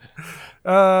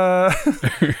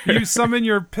 you summon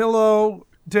your pillow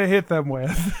to hit them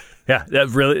with. Yeah, that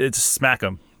really, it's smack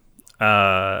him.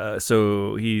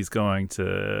 So he's going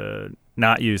to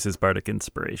not use his bardic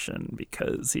inspiration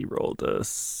because he rolled a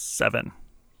 7.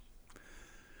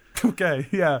 Okay,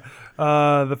 yeah.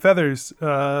 The feathers.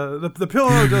 The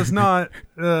pillow does not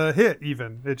hit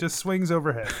even. It just swings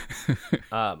overhead.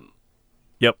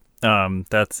 Yep.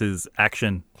 That's his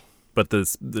action, but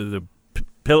the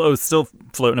pillow is still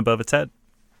floating above its head.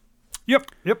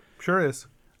 Yep. Sure is.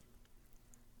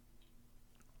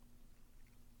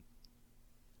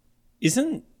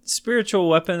 Isn't spiritual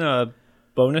weapon a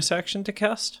bonus action to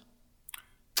cast?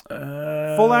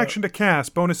 Full action to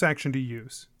cast. Bonus action to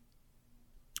use.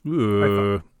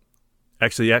 Ooh.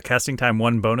 Actually, yeah. Casting time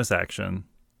 1 bonus action,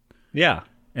 Yeah.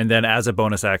 and then as a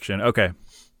bonus action. Okay.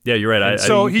 Yeah, you're right.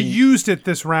 So he used it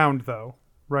this round, though,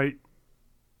 right?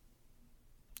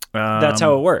 That's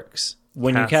how it works.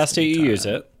 When you cast it, you casting use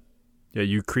time. it. Yeah,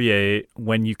 you create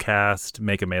when you cast,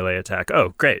 make a melee attack.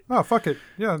 Oh, great. Oh, fuck it.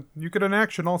 Yeah, you get an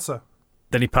action also.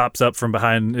 Then he pops up from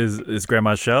behind his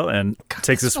grandma's shell and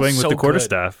takes a swing with so the good.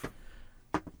 quarterstaff.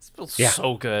 Feels Yeah.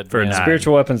 so good. For a man. 9.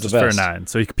 Spiritual weapon's the Just for a best. 9.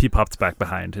 So he pops back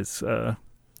behind his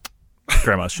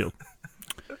grandma's shield,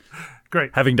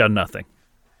 Great. having done nothing.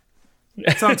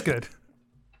 Sounds good.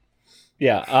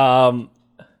 Yeah.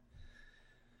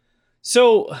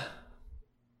 So,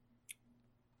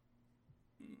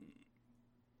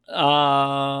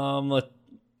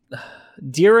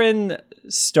 Diren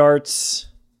starts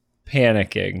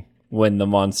panicking when the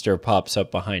monster pops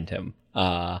up behind him.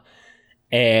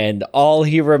 And all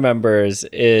he remembers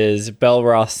is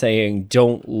Belroth saying,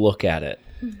 "Don't look at it."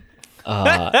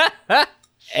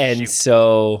 And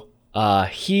so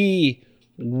he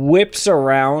whips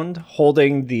around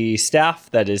holding the staff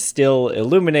that is still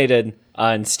illuminated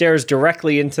and stares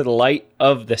directly into the light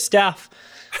of the staff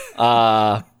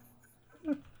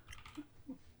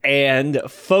and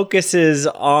focuses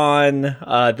on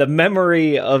the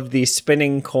memory of the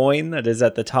spinning coin that is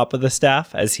at the top of the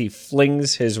staff as he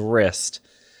flings his wrist.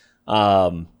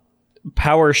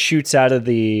 Power shoots out of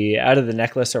the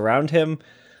necklace around him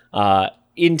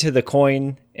into the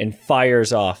coin and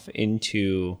fires off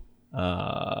into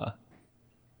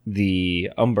the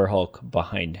Umber Hulk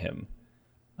behind him.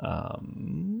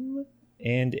 And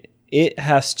it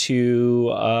has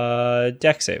to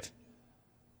deck save.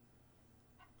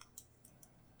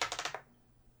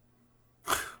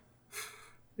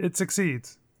 It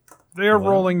succeeds. They are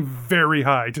rolling very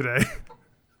high today.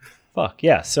 Fuck,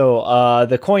 yeah. So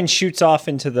the coin shoots off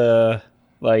into the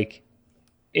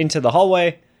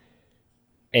hallway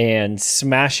and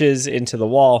smashes into the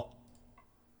wall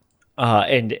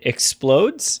and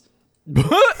explodes.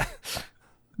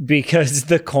 Because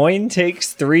the coin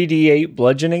takes 3d8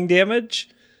 bludgeoning damage.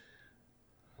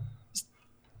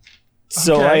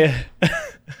 So Okay.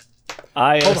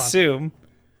 I Hold on. assume.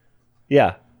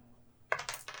 Yeah.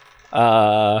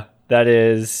 That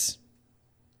is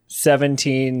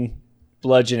 17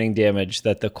 bludgeoning damage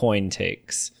that the coin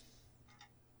takes.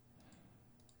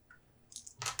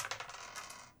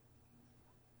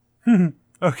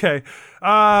 Okay.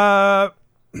 Why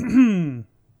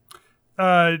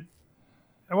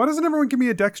doesn't everyone give me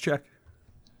a dex check?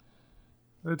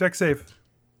 A dex save.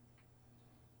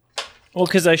 Well,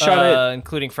 because I shot it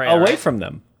including Freya. away right? from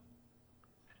them.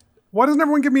 Why doesn't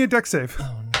everyone give me a dex save?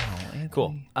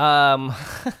 Cool.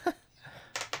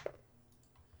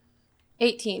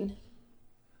 18.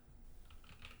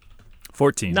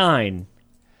 14. 9.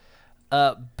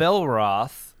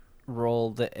 Belroth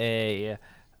rolled a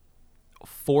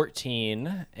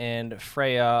 14, and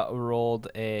Freya rolled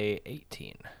a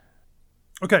 18.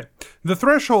 Okay. The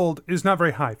threshold is not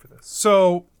very high for this.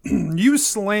 So you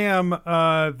slam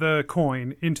the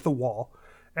coin into the wall,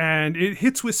 and it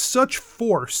hits with such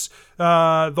force.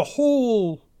 The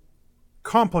whole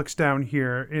complex down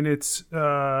here, in its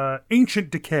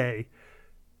ancient decay,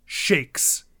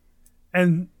 shakes.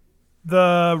 And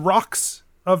the rocks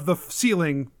of the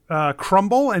ceiling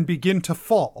crumble and begin to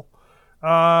fall.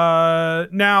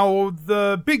 Now,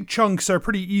 the big chunks are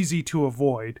pretty easy to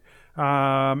avoid.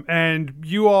 And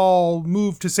you all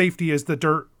move to safety as the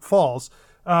dirt falls.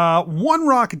 One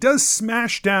rock does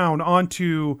smash down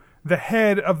onto the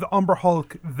head of the Umber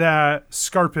Hulk that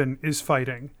Scarpin is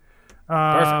fighting.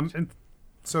 Perfect. And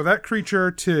so that creature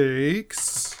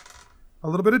takes a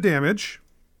little bit of damage.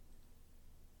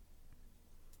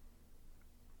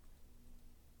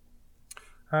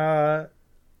 The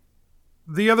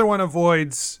other one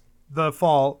avoids the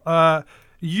fall.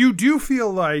 You do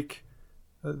feel like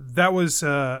that was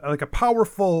like a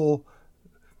powerful...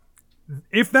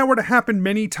 If that were to happen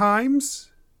many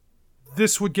times,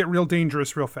 this would get real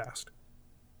dangerous real fast.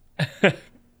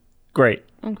 Great.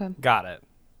 Okay. Got it.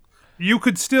 You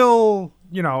could still,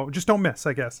 just don't miss,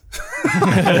 I guess.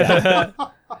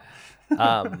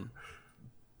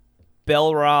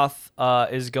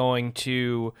 Belroth is going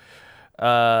to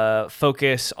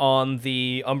focus on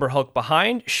the Umber Hulk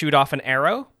behind, shoot off an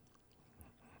arrow.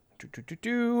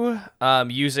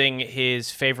 Using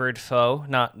his favored foe,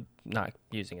 not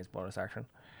using his bonus action.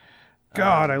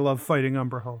 God, I love fighting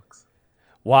Umber Hulks.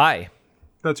 Why?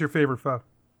 That's your favorite foe.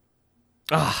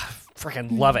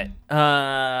 Freaking love it.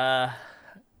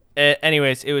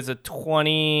 Anyways, it was a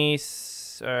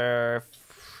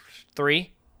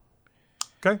 23.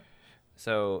 Okay.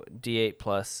 So D8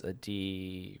 plus a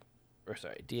D8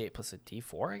 plus a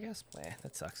D4, I guess.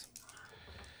 That sucks.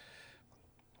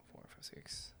 4, 5,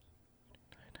 6.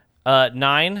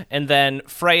 9, and then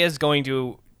Freya's going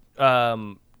to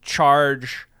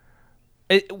charge.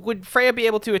 Would Freya be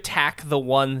able to attack the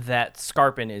one that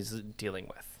Scarpin is dealing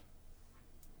with?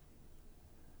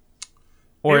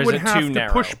 Or it is would it have too to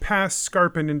narrow? push past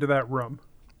Scarpin into that room.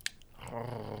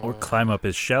 Or climb up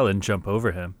his shell and jump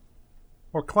over him.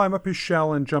 or climb up his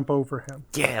shell and jump over him.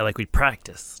 Yeah, like we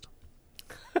practiced.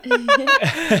 In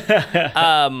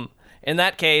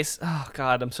that case, oh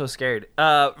god, I'm so scared.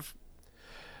 I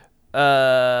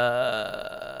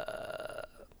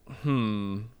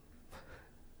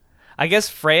guess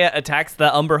Freya attacks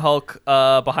the Umber Hulk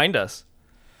behind us.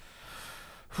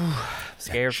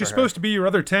 Scared. She's for her. supposed to be your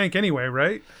other tank anyway,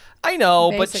 right? I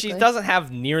know, but she Basically. doesn't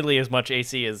have nearly as much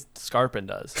AC as Scarpin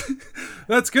does.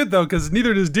 That's good though, because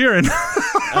neither does Deeren.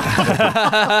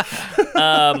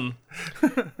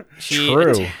 She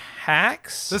True.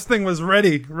 attacks. This thing was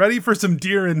ready for some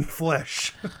Deeren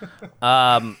flesh.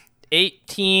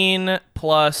 18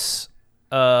 plus,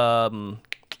 I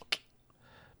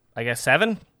guess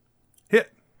 7.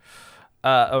 Hit.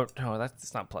 Oh no,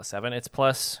 that's not plus 7. It's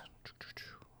plus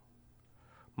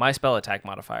my spell attack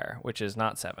modifier, which is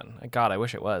not 7. God, I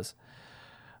wish it was.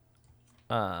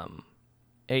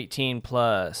 18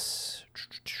 plus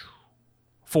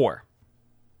 4.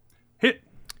 Hit.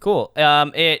 Cool.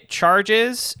 It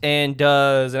charges and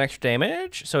does an extra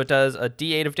damage, so it does a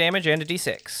D8 of damage and a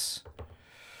D6.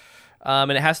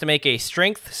 And it has to make a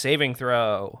strength saving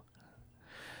throw.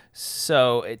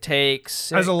 So it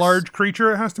takes As a 6. large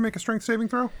creature, it has to make a strength saving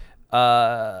throw.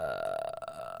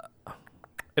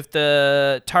 If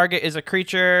the target is a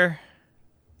creature,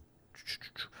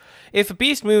 if a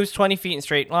beast moves 20 feet in a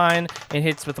straight line and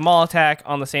hits with a maul attack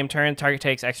on the same turn, the target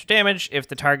takes extra damage. If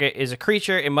the target is a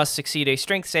creature, it must succeed a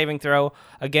strength saving throw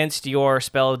against your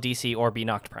spell DC or be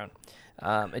knocked prone.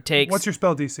 It takes What's your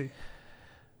spell DC?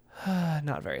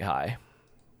 not very high.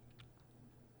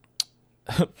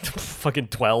 Fucking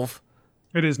 12.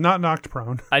 It is not knocked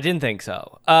prone. I didn't think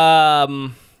so.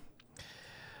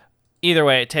 Either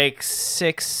way, it takes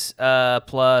 6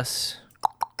 plus.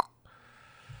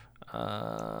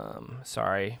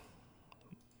 Sorry.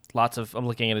 I'm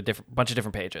looking at a bunch of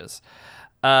different pages.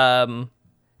 10,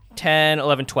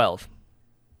 11, 12.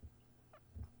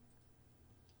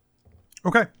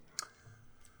 Okay.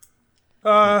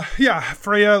 Yeah,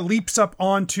 Freya leaps up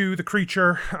onto the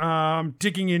creature,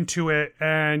 digging into it,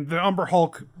 and the Umber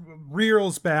Hulk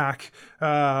reels back,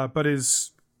 but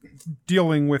is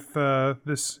dealing with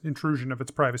this intrusion of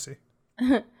its privacy.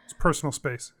 Its personal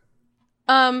space.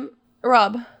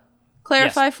 Rob,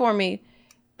 clarify Yes. for me.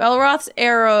 Belroth's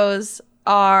arrows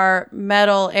are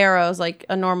metal arrows, like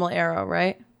a normal arrow,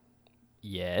 right?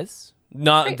 Yes.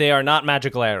 They are not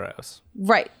magical arrows.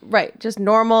 Right. Just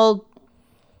normal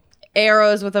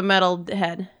arrows with a metal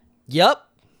head. Yep.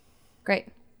 Great.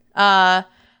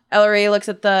 Ellery looks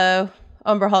at the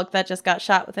Umber Hulk that just got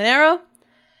shot with an arrow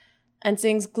and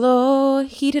sings, "Glow,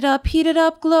 heat it up,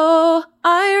 glow.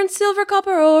 Iron, silver,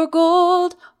 copper, or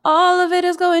gold. All of it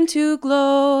is going to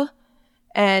glow."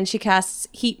 And she casts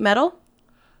heat metal.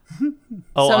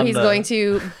 Oh, So on he's the- going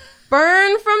to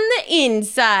burn from the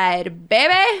inside,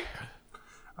 baby.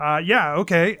 Yeah,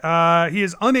 okay. He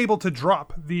is unable to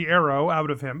drop the arrow out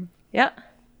of him. Yep.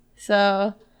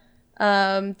 So,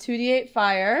 2d8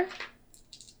 fire.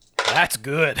 That's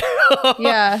good.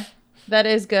 Yeah, that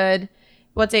is good.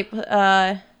 What's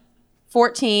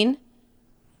 14.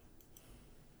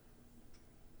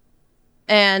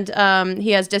 And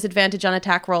he has disadvantage on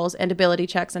attack rolls and ability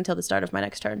checks until the start of my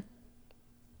next turn.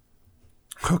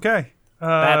 Okay.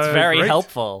 That's very great.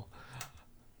 helpful.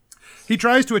 He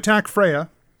tries to attack Freya.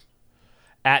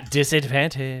 At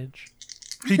disadvantage.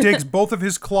 He takes both of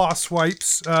his claw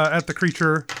swipes at the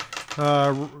creature,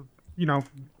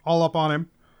 all up on him.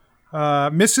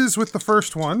 Misses with the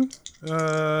first one.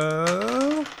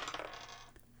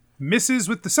 Misses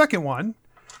with the second one.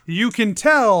 You can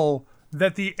tell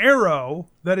that the arrow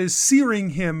that is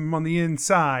searing him on the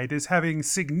inside is having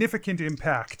significant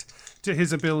impact to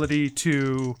his ability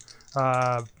to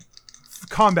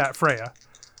combat Freya.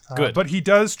 Good. But he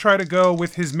does try to go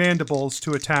with his mandibles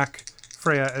to attack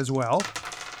Freya as well.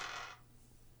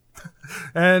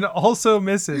 And also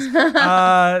misses.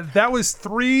 That was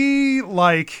 3,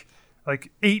 like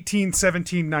 18,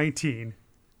 17, 19.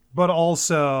 But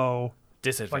also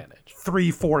Disadvantage.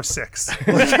 3, 4, 6.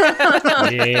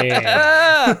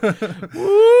 Yeah.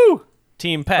 Woo!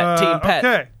 Team pet.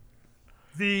 Okay.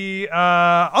 The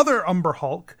other Umber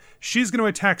Hulk, she's going to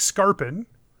attack Scarpin.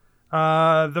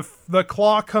 The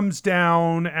claw comes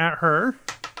down at her.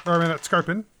 At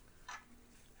Scarpin.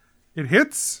 It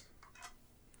hits.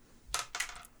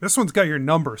 This one's got your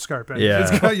number, Scarpin. Yeah.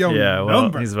 It's got your yeah, well,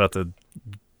 number. he's about to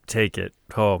take it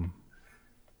home.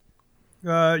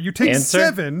 You take Answer?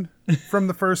 7 from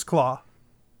the first claw.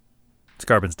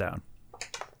 Scarpin's down.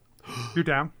 You're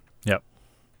down. Yep.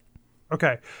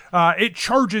 Okay. It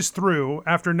charges through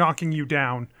after knocking you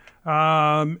down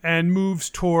and moves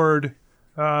toward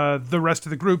the rest of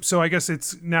the group. So I guess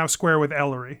it's now square with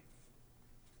Ellery.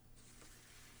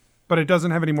 But it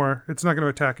doesn't have any more. It's not going to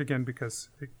attack again because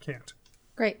it can't.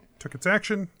 Great. Took its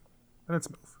action and its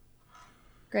move.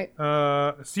 Great.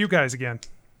 It's you guys again.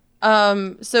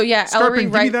 So yeah, Scarpin, Ellery,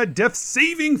 give me that death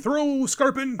saving throw,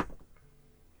 Scarpin.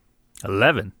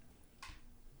 11.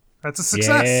 That's a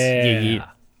success. Yeah.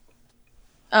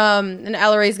 And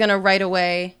Ellery's gonna right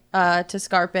away to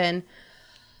Scarpin.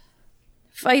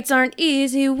 Fights aren't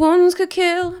easy, wounds could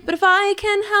kill, but if I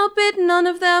can help it, none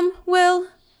of them will.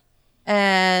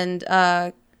 And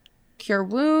cure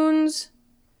wounds.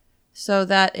 So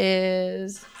that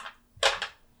is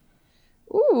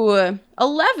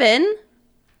 11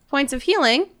 points of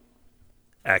healing.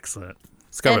 Excellent.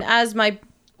 And Scarpin as my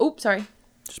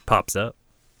just pops up.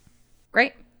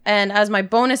 Great. And as my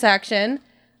bonus action,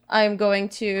 I'm going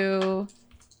to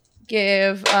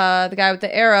give the guy with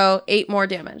the arrow 8 more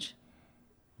damage.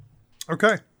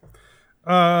 Okay.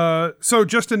 So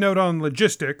just a note on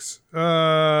logistics.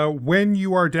 When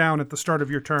you are down at the start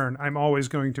of your turn, I'm always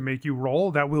going to make you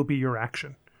roll. That will be your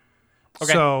action.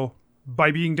 Okay. So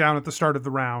by being down at the start of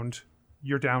the round,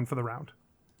 you're down for the round.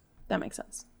 That makes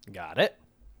sense. Got it.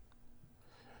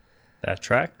 That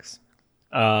tracks.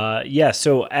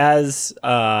 So as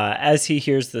he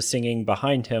hears the singing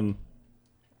behind him,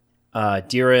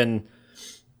 Diren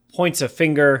points a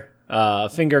finger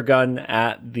gun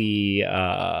at the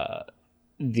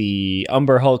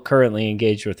Umber Hulk currently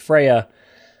engaged with Freya,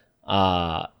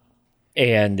 and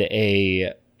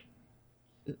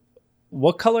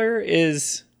what color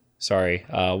is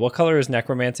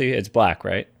necromancy? It's black,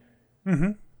 right?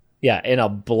 Mm-hmm. Yeah, and a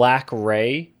black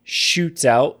ray shoots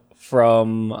out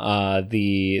from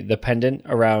the pendant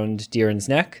around Diren's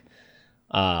neck,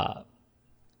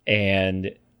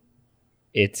 and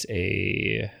it's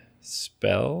a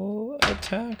spell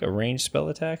attack, a ranged spell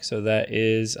attack. So that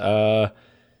is a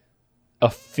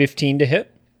 15 to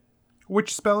hit.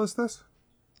 Which spell is this?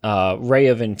 Ray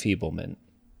of Enfeeblement.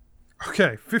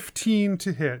 Okay, 15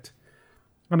 to hit.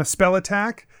 On a spell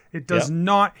attack, it does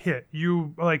not hit.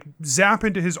 You zap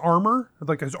into his armor,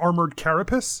 like his armored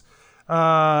carapace,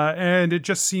 and it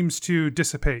just seems to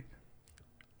dissipate.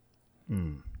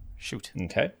 Shoot.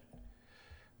 Okay.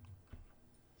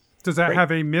 Does that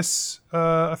have a miss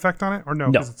effect on it, or no?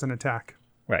 No. Because it's an attack.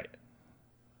 Right.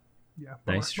 Yeah.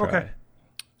 Nice try. Okay.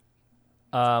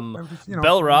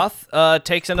 Belroth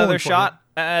takes another for shot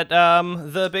at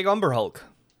the big Umber Hulk.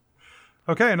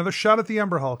 Okay, another shot at the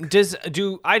Ember Hulk.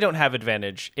 I don't have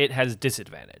advantage. It has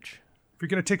disadvantage. If you're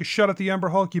gonna take a shot at the Ember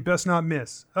Hulk, you best not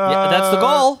miss. Yeah, that's the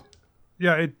goal.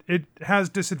 Yeah, it has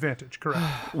disadvantage.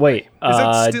 Correct. Wait. Is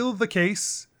that still the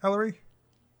case, Ellery?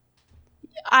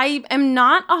 I am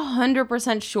not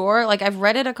 100% sure. I've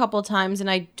read it a couple times and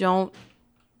I don't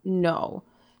know.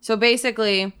 So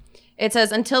basically, it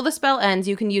says until the spell ends,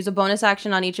 you can use a bonus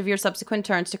action on each of your subsequent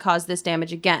turns to cause this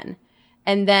damage again.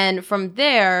 And then from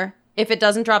there, if it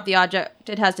doesn't drop the object,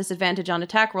 it has disadvantage on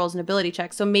attack rolls and ability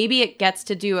checks. So maybe it gets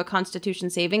to do a Constitution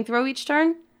saving throw each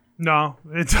turn? No,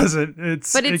 it doesn't. But it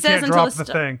says can't until drop the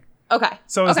thing. Okay.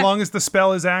 So as long as the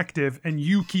spell is active and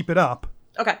you keep it up,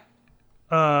 Okay.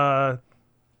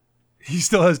 he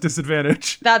still has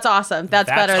disadvantage. That's awesome. That's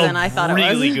better than I thought it was.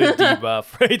 Really good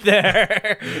debuff right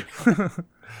there.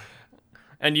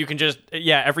 And you can just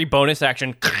every bonus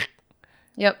action.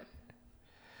 Yep.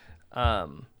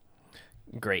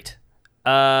 Great.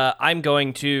 I'm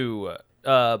going to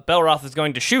Belroth is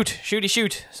going to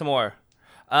shoot some more.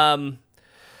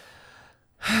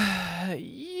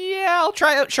 I'll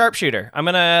try out sharpshooter. I'm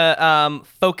gonna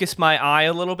focus my eye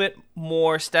a little bit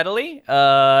more steadily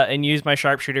and use my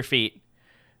sharpshooter feat.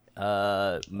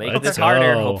 Make this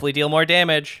harder. Hopefully, deal more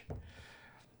damage.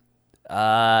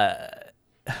 God,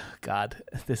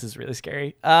 this is really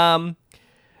scary.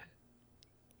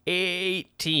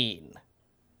 18.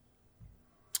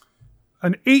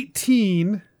 An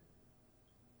 18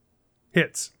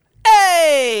 hits.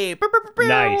 Hey!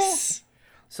 Nice.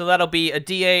 So that'll be a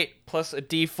D8 plus a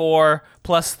D4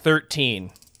 plus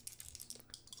 13.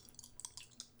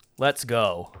 Let's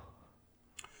go.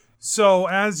 So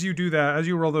as you do that, as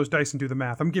you roll those dice and do the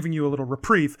math, I'm giving you a little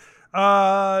reprieve.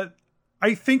 I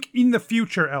think in the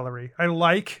future, Ellery, I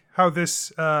like how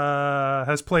this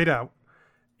has played out.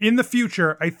 In the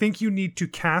future, I think you need to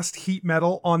cast heat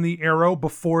metal on the arrow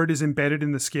before it is embedded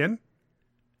in the skin.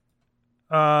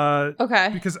 Okay.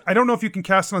 Because I don't know if you can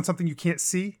cast it on something you can't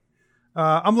see.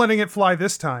 I'm letting it fly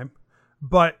this time.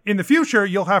 But in the future,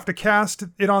 you'll have to cast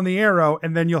it on the arrow,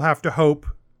 and then you'll have to hope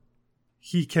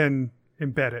he can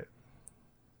embed it.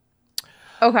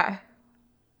 Okay.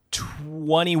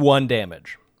 21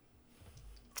 damage.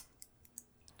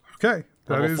 Okay.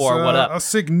 That Level is 4, what up? a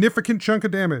significant chunk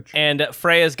of damage. And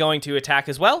Freya's going to attack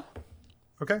as well.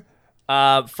 Okay.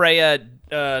 Freya,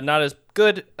 not as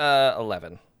good.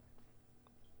 11.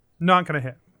 Not going to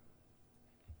hit.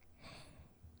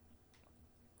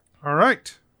 All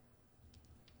right.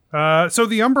 So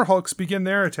the Umber Hulks begin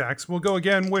their attacks. We'll go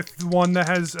again with the one that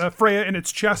has Freya in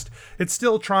its chest. It's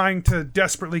still trying to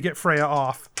desperately get Freya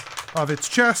off of its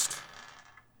chest.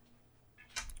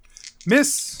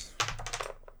 Miss.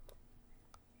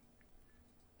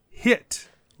 Hit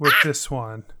with this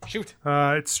one. Shoot.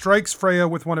 It strikes Freya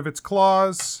with one of its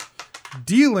claws,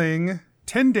 dealing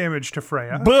 10 damage to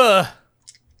Freya. Buh.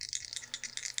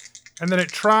 And then it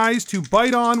tries to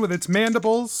bite on with its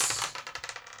mandibles.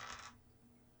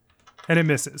 And it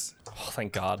misses. Oh,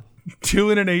 thank God.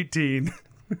 2 and an 18.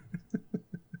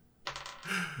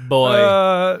 Boy.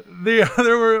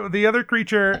 The other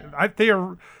creature,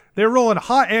 they're rolling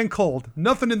hot and cold.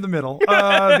 Nothing in the middle.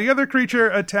 The other creature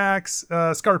attacks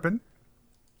Scarpin.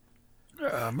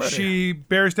 I'm ready. She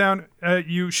bears down at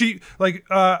you.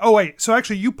 Oh wait. So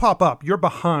actually, you pop up. You're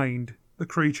behind the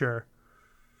creature.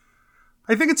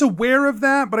 I think it's aware of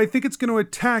that, but I think it's going to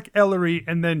attack Ellery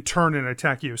and then turn and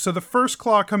attack you. So the first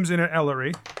claw comes in at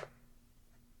Ellery.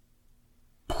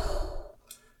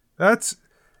 That's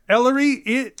Ellery.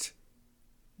 It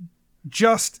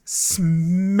just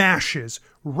smashes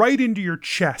right into your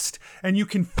chest, and you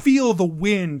can feel the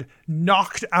wind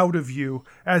knocked out of you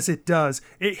as it does.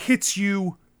 It hits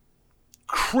you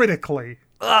critically.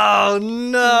 Oh,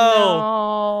 no.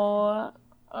 Oh.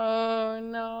 Oh,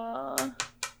 no.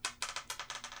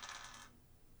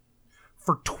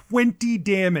 For 20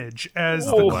 damage as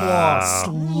the Whoa. claw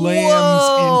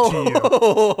slams into you.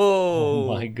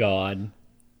 Oh my god.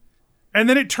 And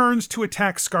then it turns to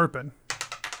attack Scarpin.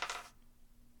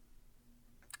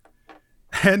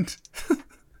 And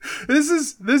this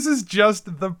is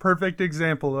just the perfect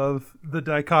example of the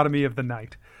dichotomy of the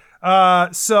night.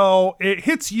 So it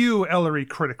hits you, Ellery,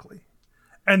 critically.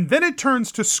 And then it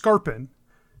turns to Scarpin,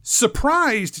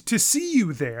 surprised to see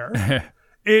you there.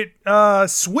 It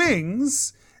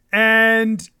swings,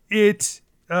 and it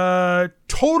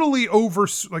totally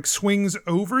swings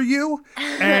over you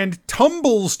and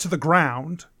tumbles to the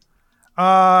ground.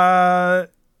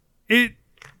 It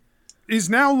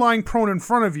is now lying prone in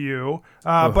front of you,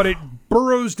 but it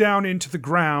burrows down into the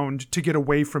ground to get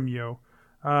away from you.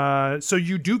 So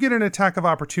you do get an attack of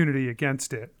opportunity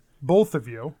against it, both of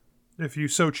you, if you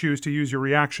so choose to use your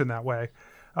reaction that way.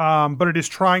 But it is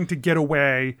trying to get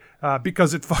away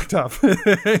because it fucked up and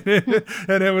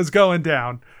it was going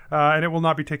down, and it will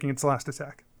not be taking its last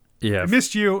attack. Yeah, It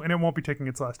missed you, and it won't be taking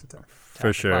its last attack.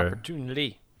 for sure.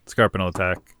 Opportunity. Scarpin will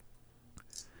attack.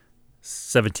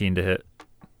 17 to hit.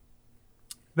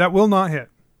 That will not hit.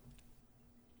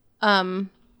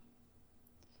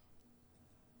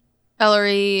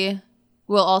 Ellery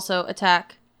will also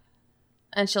attack,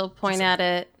 and she'll point at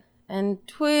it and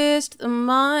twist the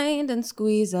mind and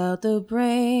squeeze out the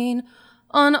brain.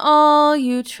 On all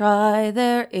you try,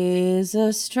 there is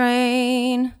a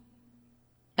strain.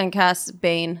 And casts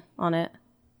Bane on it.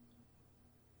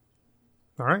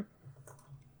 All right.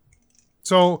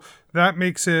 So that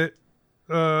makes it.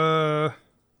 It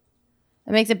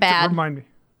makes it bad Remind me.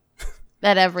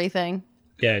 at everything.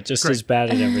 Yeah, just as bad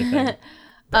at everything.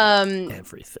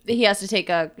 Everything. He has to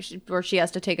take she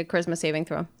has to take a charisma saving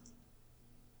throw.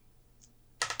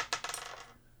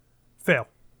 Fail.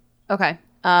 Okay.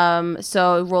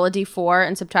 So roll a d4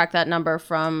 and subtract that number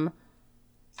from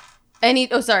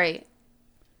anytime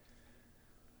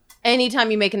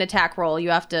you make an attack roll,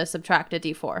 you have to subtract a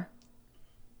d4.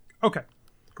 Okay.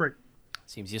 Great.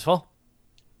 Seems useful.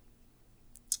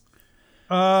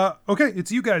 Okay,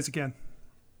 it's you guys again.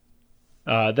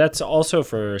 That's also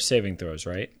for saving throws,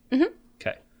 right? Mm-hmm.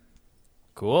 Okay.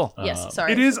 Cool. Yes,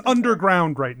 sorry. It is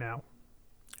underground right now.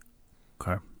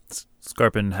 Okay.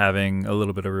 Scarpin having a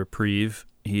little bit of reprieve.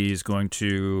 He's going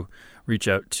to reach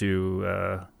out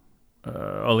to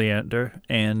Oleander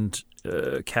and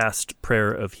cast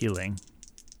Prayer of Healing.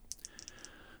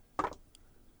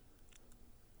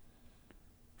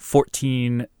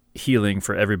 14 healing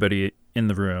for everybody in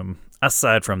the room,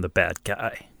 aside from the bad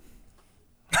guy.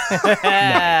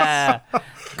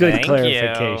 Good Thank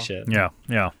clarification. Yeah.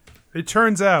 It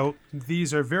turns out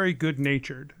these are very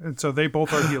good-natured, and so they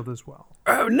both are healed as well.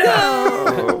 Oh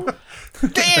no!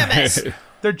 Damn it!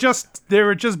 They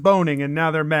were just boning, and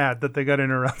now they're mad that they got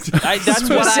interrupted. That's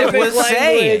what I was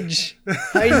saying.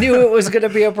 I knew it was going to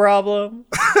be a problem.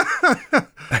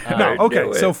 No,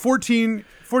 okay, so 14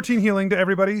 healing to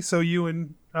everybody. So you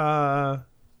and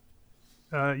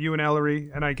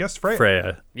Ellery, and I guess Freya.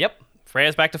 Freya. Yep.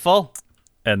 Freya's back to full.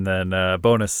 And then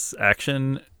bonus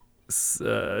action,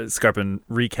 Scarpin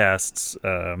recasts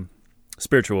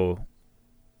spiritual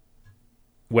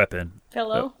weapon.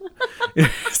 Pillow.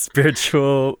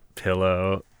 Spiritual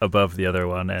pillow above the other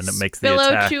one, and it makes the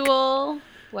attack Spiritual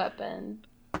weapon.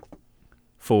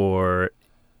 for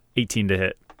 18 to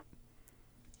hit.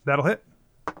 That'll hit.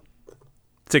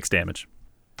 6 damage.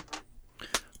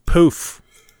 Poof.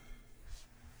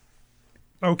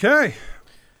 Okay.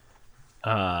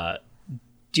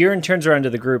 Deeren turns around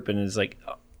to the group and is like,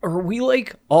 are we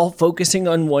like all focusing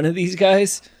on one of these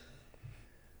guys?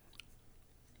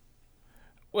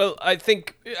 Well, I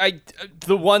think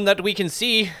the one that we can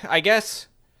see, I guess.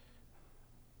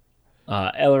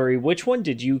 Ellery, which one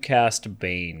did you cast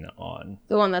Bane on?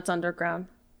 The one that's underground.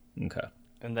 Okay.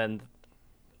 And then,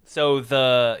 so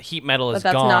the heat metal is But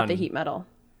that's gone. not the heat metal.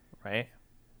 Right?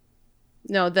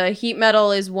 No, the heat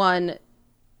metal is one,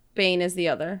 Bane is the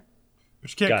other.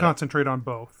 But you can't Got it. concentrate on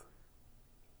both.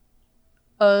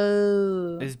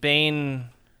 Oh. Is Bane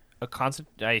a constant?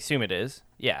 I assume it is.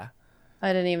 Yeah.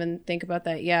 I didn't even think about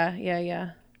that. Yeah. Yeah.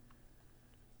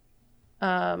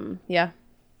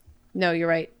 No, you're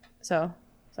right. So,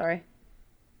 sorry.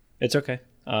 It's okay.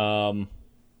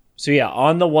 So yeah,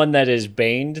 on the one that is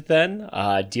baned then,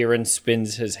 Deeren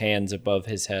spins his hands above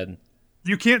his head.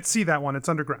 You can't see that one. It's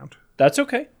underground. That's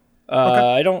okay.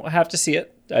 I don't have to see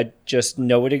it. I just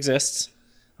know it exists.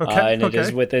 Okay. And it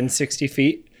is within 60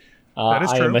 feet. That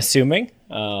is I am true. assuming.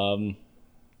 Currently.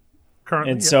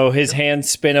 And yeah. so his hands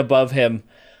spin above him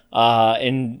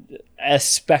and a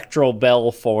spectral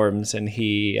bell forms, and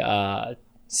he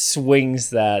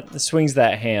swings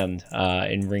that hand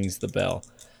and rings the bell.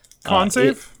 Con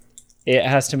save? It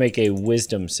has to make a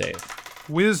wisdom save.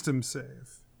 Wisdom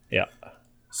save. Yeah.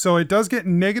 So it does get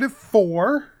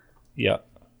 -4, Yeah.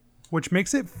 which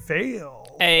makes it fail.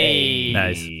 Hey.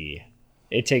 Nice.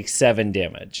 It takes 7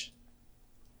 damage.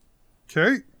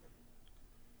 Okay.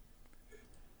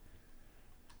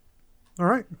 All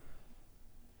right.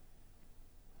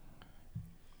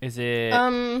 Is it?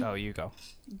 Oh, you go.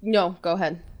 No, go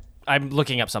ahead. I'm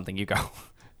looking up something. You go.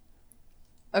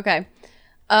 Okay.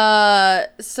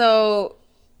 So.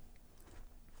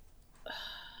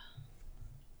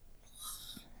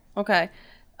 Okay.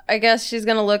 I guess she's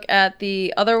gonna look at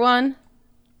the other one.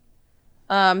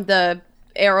 The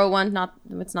arrow one.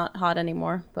 It's not hot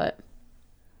anymore, but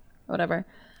whatever.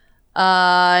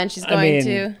 And she's going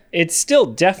to. It's still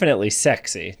definitely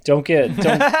sexy. Don't get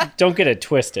it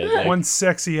twisted. Like, One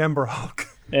sexy Ember Hulk.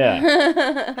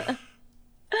 yeah.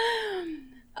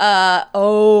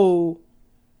 Oh.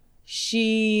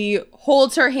 She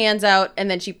holds her hands out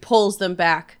and then she pulls them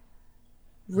back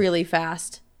really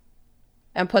fast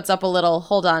and puts up a little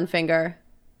hold on finger.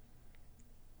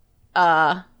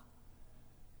 I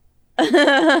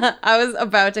was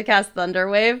about to cast Thunder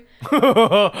Wave.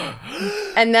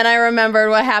 And then I remembered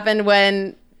what happened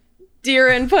when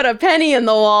Deeren put a penny in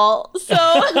the wall. So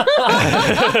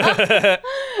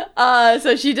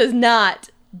she does not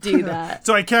do that.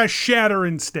 So I cast Shatter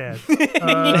instead.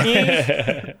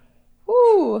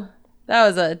 Ooh, that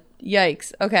was a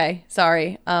yikes. Okay,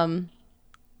 sorry. I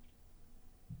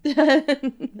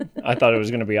thought it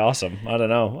was gonna be awesome. I don't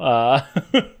know.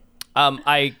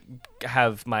 I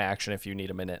have my action if you need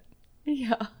a minute.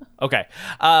 Yeah. Okay.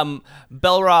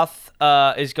 Belroth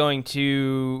is going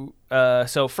to.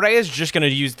 So Freya's just going to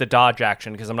use the dodge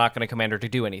action because I'm not going to command her to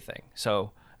do anything.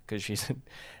 So because she's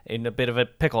in a bit of a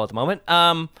pickle at the moment.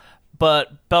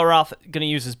 But Belroth going to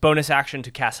use his bonus action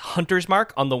to cast Hunter's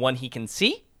Mark on the one he can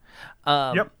see.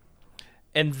 Yep.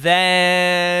 And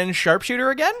then Sharpshooter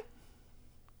again.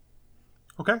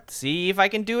 Okay. See if I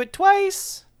can do it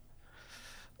twice.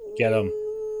 Get him.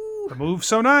 The move's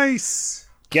so nice.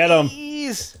 Get him.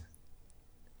 Please.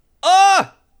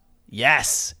 Oh!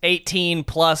 Yes. 18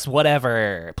 plus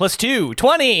whatever. Plus 2.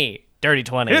 20. Dirty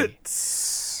 20.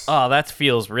 Hits. Oh, that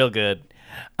feels real good.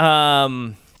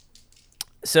 So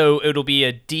it'll be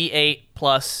a D8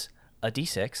 plus a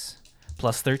D6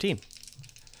 plus 13.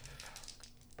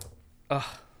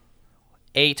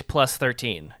 8 plus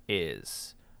 13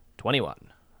 is 21.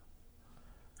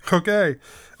 Okay.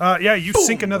 Yeah, you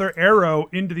sink another arrow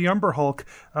into the Umber Hulk.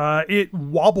 It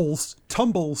wobbles,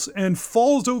 tumbles, and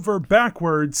falls over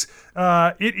backwards.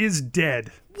 It is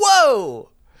dead. Whoa!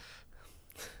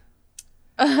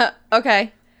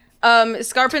 Okay.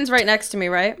 Scarpin's right next to me,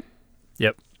 right?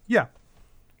 Yep. Yeah.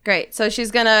 Great. So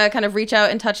she's gonna kind of reach out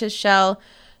and touch his shell.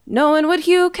 Knowing what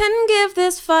you can give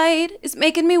this fight is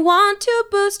making me want to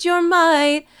boost your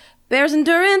might. Bear's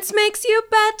endurance makes you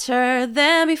better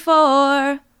than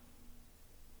before.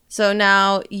 So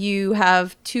now you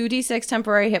have 2d6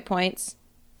 temporary hit points.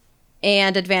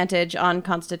 and advantage on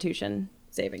Constitution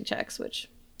saving checks, which...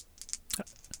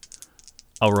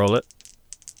 I'll roll it.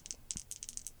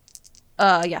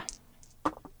 Yeah.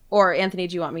 Or Anthony,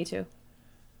 do you want me to?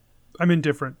 I'm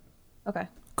indifferent. Okay.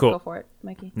 Cool. Go for it,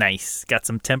 Mikey. Nice. Got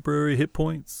some temporary hit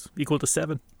points equal to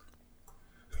 7.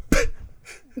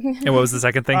 And what was the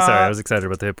second thing? Sorry, I was excited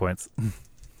about the hit points.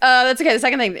 That's okay. The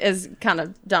second thing is kind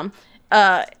of dumb.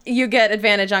 You get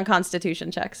advantage on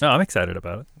Constitution checks. No, I'm excited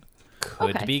about it.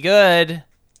 Could Okay. be good.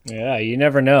 Yeah, you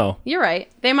never know. You're right.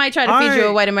 They might try to feed you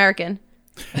a white American.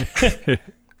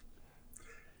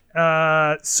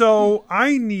 So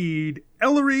I need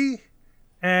Ellery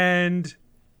and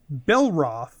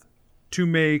Belroth to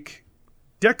make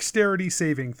dexterity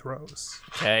saving throws.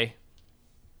 Okay.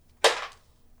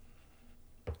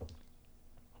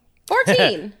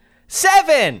 14.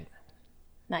 7!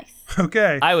 Nice.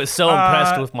 Okay. I was so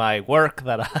impressed with my work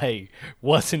that I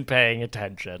wasn't paying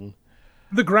attention.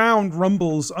 The ground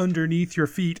rumbles underneath your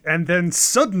feet, and then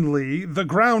suddenly the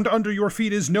ground under your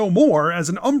feet is no more as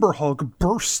an Umber Hulk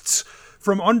bursts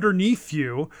from underneath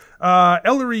you.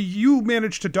 Ellery, you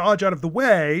manage to dodge out of the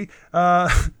way.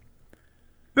 Belroth,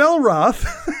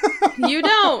 You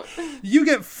don't. you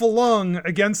get flung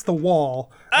against the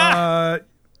wall.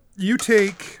 You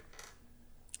take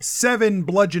 7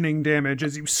 bludgeoning damage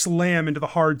as you slam into the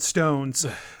hard stones.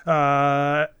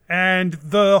 And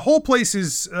the whole place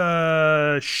is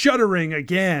shuddering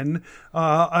again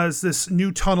as this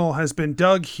new tunnel has been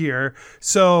dug here.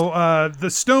 So the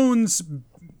stones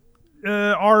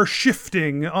are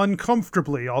shifting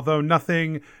uncomfortably, although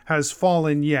nothing has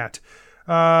fallen yet.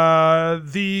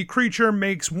 The creature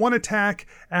makes 1 attack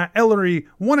at Ellery,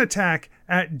 1 attack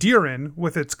at Diren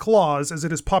with its claws as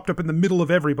it has popped up in the middle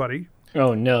of everybody.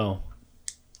 Oh, no.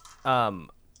 1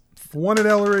 at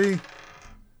Ellery,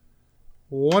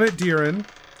 1 at Diren.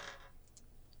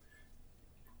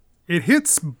 It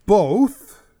hits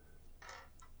both.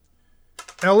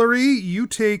 Ellery, you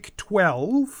take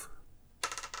 12.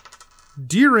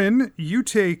 Diren, you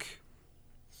take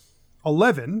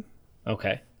 11.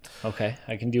 Okay.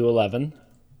 I can do 11.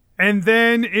 And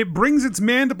then it brings its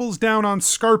mandibles down on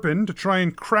Scarpin to try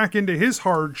and crack into his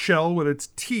hard shell with its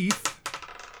teeth.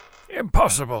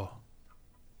 Impossible.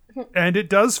 And it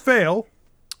does fail.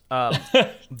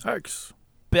 Thanks.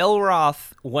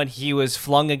 Belroth, when he was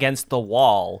flung against the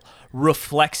wall,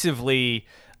 reflexively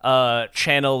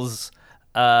channels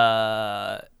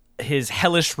his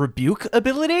Hellish Rebuke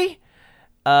ability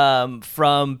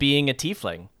from being a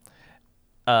tiefling.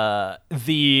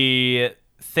 The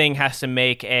thing has to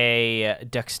make a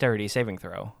dexterity saving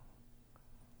throw.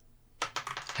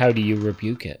 How do you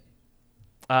rebuke it?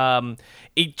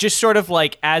 It just sort of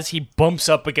like as he bumps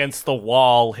up against the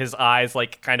wall, his eyes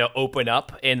like kind of open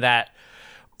up in that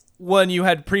when you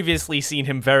had previously seen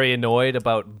him very annoyed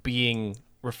about being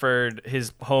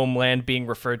his homeland being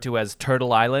referred to as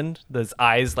Turtle Island, those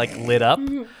eyes like lit up,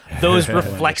 those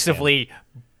reflexively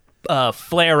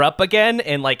flare up again,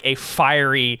 and like a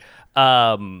fiery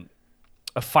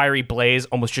blaze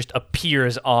almost just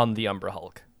appears on the Umber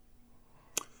Hulk.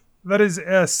 That is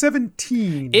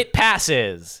 17. It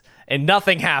passes, and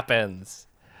nothing happens.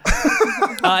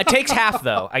 It takes half,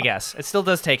 though, I guess. It still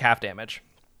does take half damage.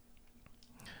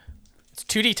 It's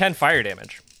 2d10 fire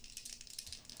damage.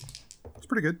 It's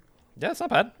pretty good. Yeah, it's not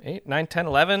bad. 8, 9, 10,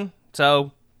 11.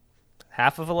 So,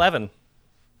 half of 11.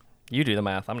 You do the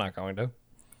math. I'm not going to.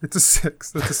 It's a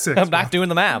 6. That's a 6. I'm not doing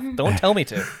the math. Don't tell me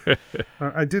to.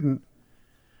 I didn't.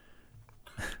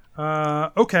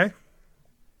 Okay.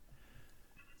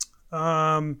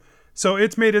 So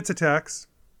it's made its attacks.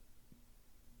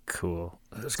 Cool.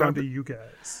 It's down to you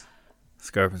guys.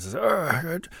 Scarpin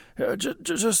says,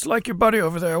 Just like your buddy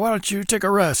over there, why don't you take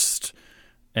a rest?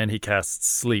 and he casts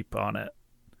sleep on it,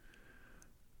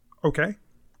 Okay.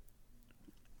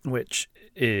 which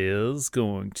is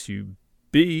going to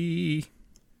be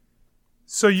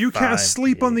So you cast 5d8.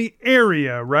 sleep on the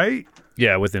area, right?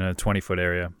 within a 20-foot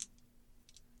area.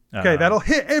 Okay, that'll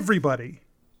hit everybody.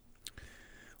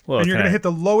 Well, And you're can going to I- hit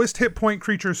the lowest hit point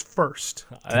creatures first.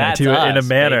 can I That's do it in a us,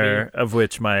 manner baby. of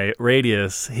which my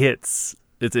radius hits.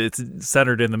 It's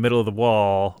centered in the middle of the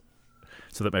wall,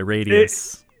 so that my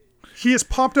radius He has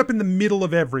popped up in the middle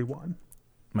of everyone.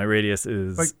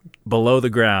 is Like- below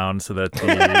the ground, so that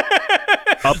the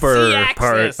upper Z-axis.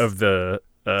 part of the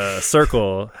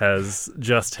circle has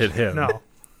just hit him. No.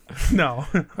 No.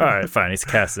 All right, fine. He's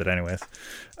cast it anyways.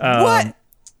 What?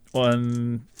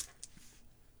 One.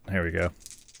 Here we go.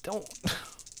 Don't.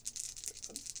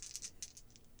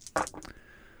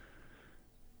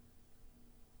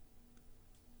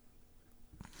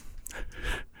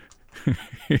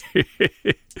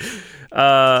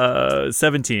 Uh,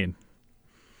 17.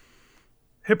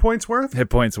 Hit points worth? Hit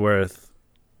points worth.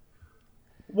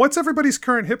 What's everybody's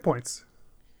current hit points?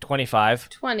 25.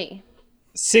 20.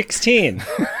 16.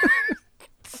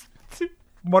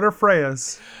 What are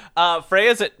Freya's?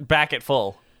 Freya's back at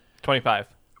full. 25.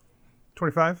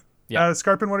 25? Yeah.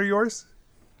 Scarpin, what are yours?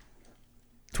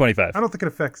 25. I don't think it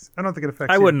affects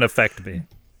I you. wouldn't affect me.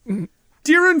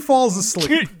 Deeren falls asleep.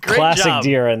 Great Classic job.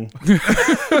 Deeren.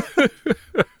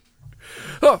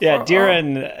 Yeah,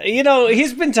 Deeren,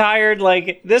 he's been tired.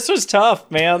 Like, this was tough,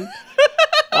 man.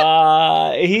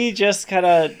 He just kind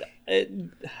of...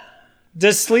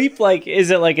 Does sleep,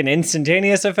 is it like an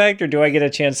instantaneous effect, or do I get a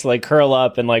chance to, curl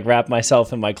up and, wrap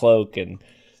myself in my cloak and...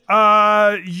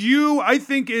 I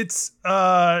think it's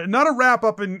not a wrap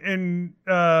up in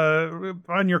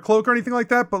on your cloak or anything like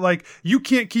that, but you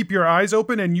can't keep your eyes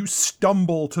open and you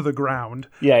stumble to the ground.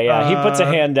 Yeah. He puts a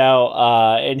hand out,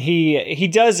 and he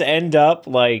does end up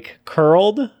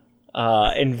curled,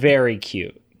 and very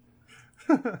cute.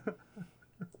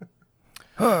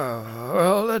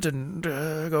 Well, that didn't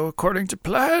go according to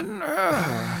plan.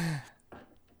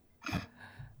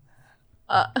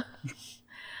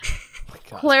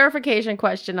 Clarification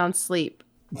question on sleep.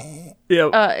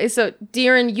 Yeah. So,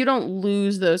 Deeren, you don't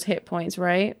lose those hit points,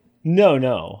 right?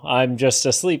 No. I'm just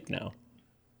asleep now.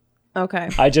 Okay.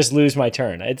 I just lose my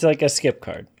turn. It's like a skip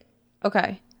card.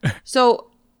 Okay.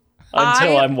 So,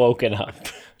 Until I'm woken up.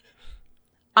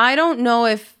 I don't know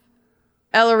if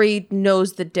Ellery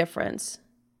knows the difference.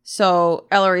 So,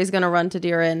 Ellery's going to run to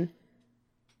Deeren.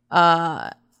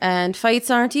 And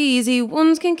fights aren't easy,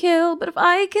 wounds can kill, but if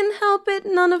I can help it,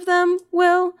 none of them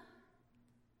will.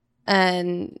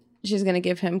 And she's going to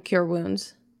give him cure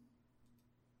wounds.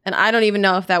 And I don't even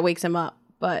know if that wakes him up,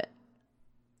 but...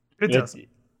 It does.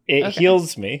 It Okay.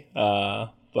 heals me, but...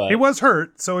 He was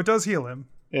hurt, so it does heal him.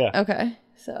 Yeah. Okay,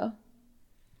 so...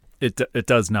 It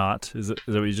does not. Is that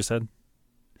what you just said?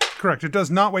 Correct. It does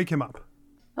not wake him up.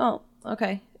 Oh,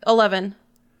 okay. 11.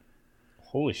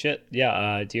 Holy shit.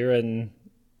 Yeah, Deeren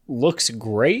looks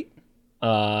great.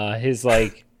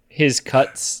 His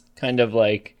cuts kind of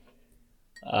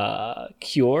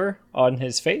cure on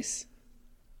his face.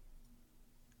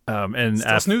 And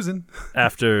Still snoozing.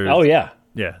 after Oh yeah.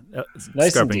 yeah,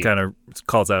 Nice Scarpin indeed. kind of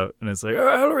calls out and it's like,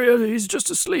 Ellery, he's just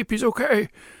asleep. He's okay.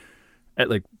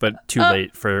 but too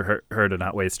late for her to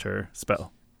not waste her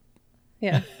spell.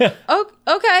 Yeah. Oh,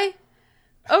 okay.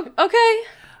 Oh, okay.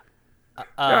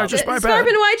 Yeah, just my bad.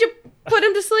 Scarpin, why'd you put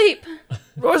him to sleep?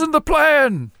 Wasn't the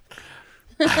plan.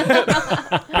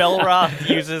 Belroth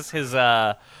uses his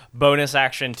bonus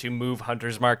action to move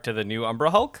Hunter's Mark to the new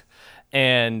Umbra Hulk.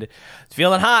 And it's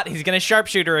feeling hot. He's going to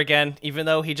sharpshooter again, even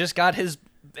though he just got his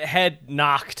head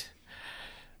knocked.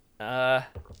 That's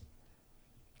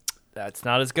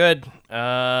not as good.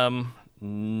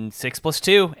 6 plus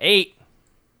 2, 8.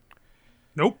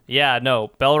 Nope. Yeah, no.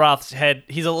 Belroth's head,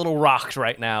 he's a little rocked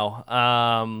right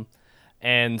now.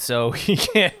 And so he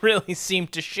can't really seem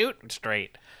to shoot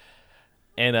straight.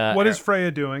 And What is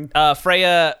Freya doing?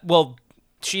 Freya, well,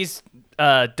 she's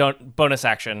bonus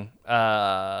action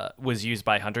was used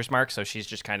by Hunter's Mark, so she's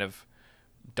just kind of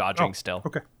dodging still.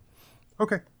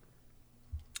 Okay.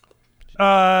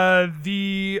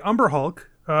 The Umber Hulk,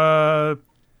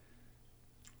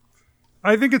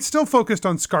 I think it's still focused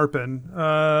on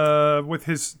Scarpin with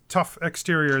his tough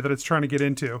exterior that it's trying to get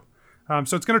into.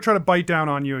 So it's going to try to bite down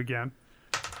on you again.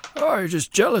 Oh, you're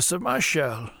just jealous of my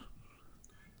shell.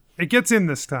 It gets in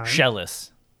this time.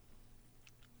 Shellless.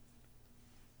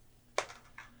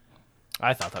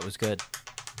 I thought that was good.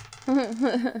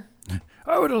 I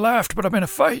would have laughed, but I'm in a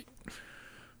fight.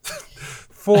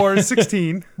 For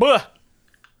 16. Buh!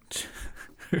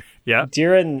 Yeah.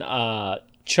 Deeren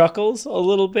chuckles a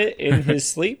little bit in his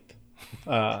sleep.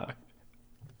 And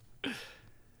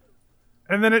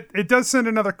then it does send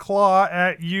another claw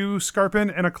at you, Scarpin,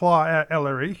 and a claw at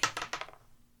Ellery.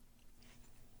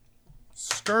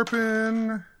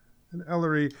 Scarpin and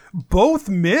Ellery both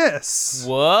miss.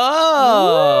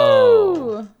 Whoa!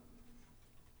 Ooh.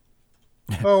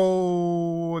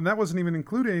 Oh, and that wasn't even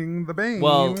including the Bane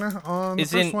Well, on the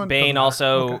first Isn't one. Bane Oh,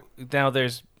 also... okay. Now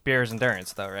there's Bear's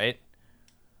Endurance, though, right?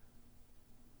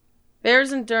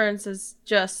 Bear's Endurance is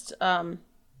just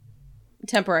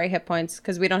temporary hit points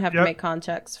because we don't have to Yep. make con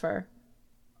checks for...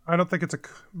 I don't think it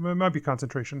might be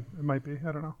concentration. It might be.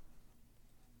 I don't know.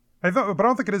 But I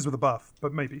don't think it is with a buff,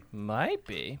 but maybe. Might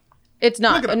be. It's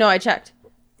not. No, I checked.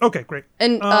 Okay, great.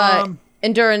 And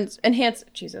endurance,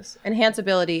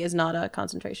 enhanceability is not a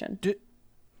concentration.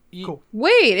 Cool.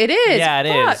 Wait, it is. Yeah,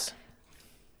 it Fuck. is.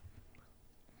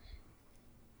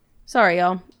 Sorry,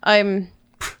 y'all. I'm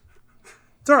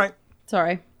It's all right.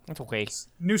 sorry. That's okay.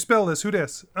 New spell this. Who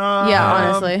dis?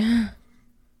 Yeah, honestly.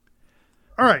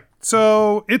 All right,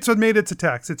 so it's made its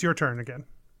attacks. It's your turn again.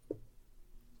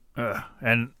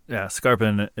 And yeah,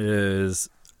 Scarpin is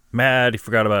mad. He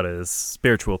forgot about his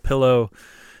spiritual pillow,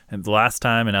 and the last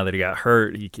time, and now that he got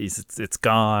hurt, it's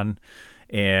gone.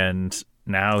 And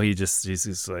now he's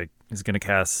gonna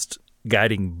cast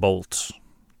Guiding Bolt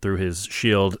through his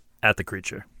shield at the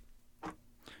creature.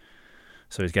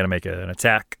 So he's got to make an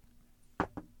attack,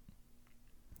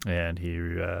 and he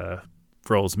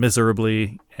rolls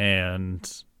miserably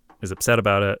and is upset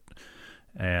about it,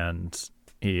 and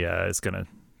he is going to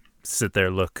sit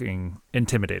there looking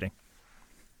intimidating.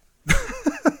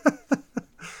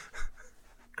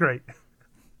 Great.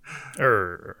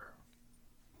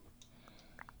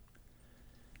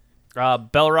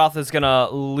 Belroth is going to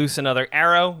loose another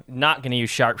arrow. Not going to use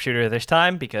sharpshooter this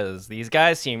time because these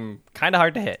guys seem kind of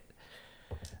hard to hit.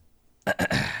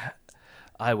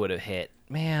 I would have hit.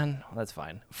 Man, that's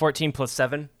fine. 14 plus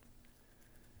 7.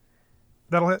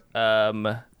 That'll hit. And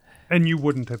you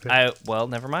wouldn't have hit. Well,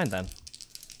 never mind then.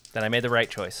 Then I made the right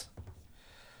choice.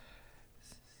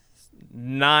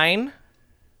 9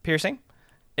 piercing.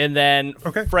 And then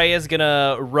Freya's going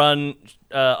to run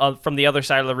from the other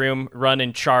side of the room, run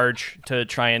and charge to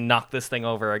try and knock this thing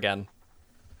over again.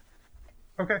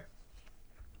 Okay.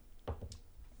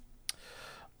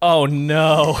 Oh,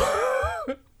 no.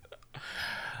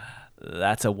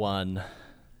 That's a 1.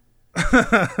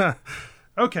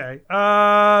 Okay.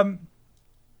 Yeah,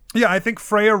 I think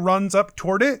Freya runs up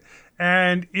toward it,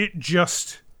 and it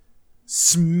just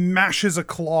smashes a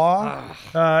claw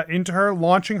into her,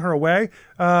 launching her away.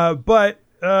 But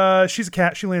she's a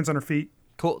cat. She lands on her feet.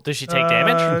 Cool. Does she take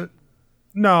damage?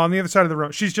 No, on the other side of the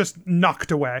room. She's just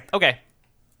knocked away. Okay.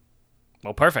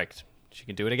 Well, perfect. She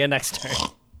can do it again next turn.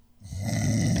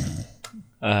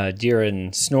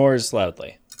 Diren snores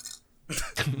loudly.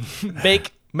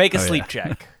 Make a sleep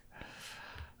check.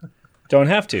 Don't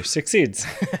have to. Succeeds.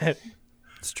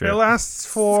 It's true. It lasts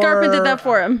for... Scarpin did that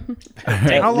for him.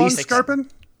 How long, Scarpin?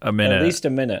 A minute. At least a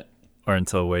minute. Or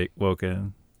until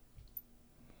woken.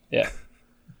 Yeah.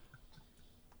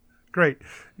 Great.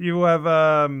 You have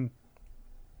 5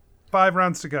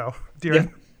 rounds to go. Diren. Yeah.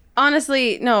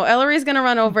 Honestly, no. Ellery's gonna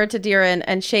run over to Diren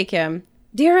and shake him.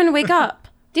 Diren, wake up.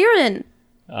 Diren.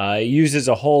 Uses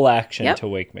a whole action to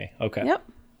wake me. Okay. Yep.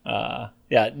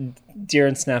 Yeah.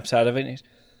 Diren snaps out of it. And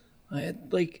I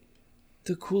had the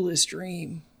coolest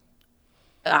dream.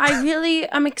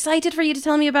 I'm excited for you to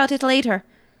tell me about it later.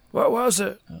 What was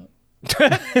it?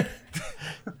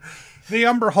 The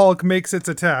Umber Hulk makes its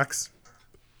attacks.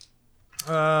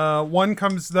 One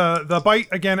comes the bite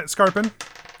again at Scarpin.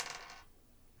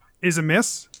 Is a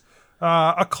miss.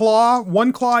 One claw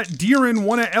at Diren,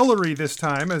 one at Ellery this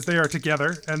time as they are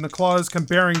together, and the claws come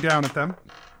bearing down at them.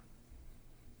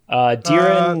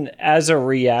 Diren, as a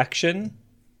reaction,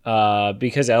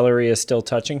 because Ellery is still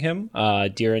touching him,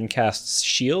 Diren casts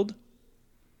Shield.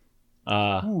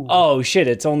 Oh shit,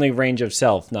 it's only range of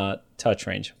self, not touch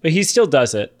range. But he still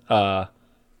does it.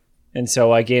 And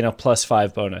so I gain a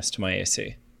 +5 bonus to my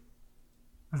AC.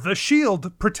 The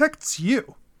shield protects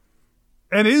you.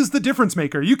 And is the difference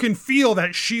maker. You can feel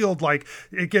that shield,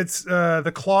 it gets,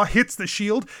 the claw hits the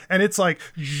shield, and it's as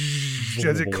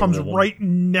it comes right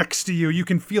next to you, you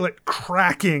can feel it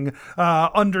cracking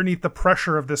underneath the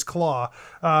pressure of this claw.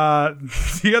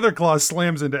 The other claw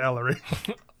slams into Ellery.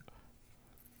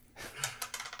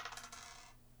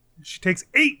 She takes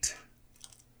 8.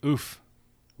 Oof.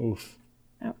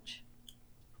 Ouch.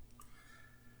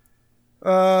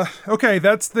 Okay,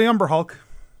 that's the Umber Hulk.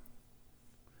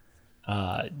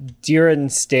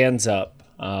 Diren stands up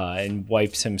and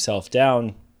wipes himself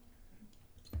down.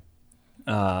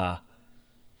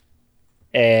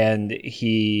 And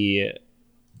he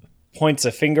points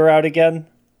a finger out again.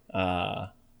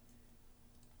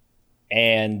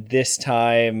 And this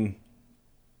time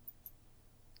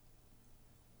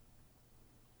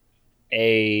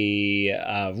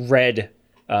a red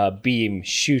beam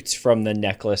shoots from the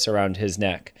necklace around his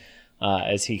neck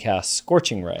as he casts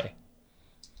Scorching Ray.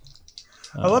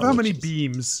 I love how many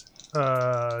beams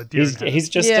Diren has. He's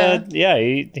just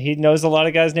he knows a lot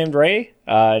of guys named Ray,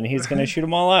 and he's gonna shoot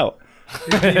them all out.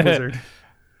 He's a wizard.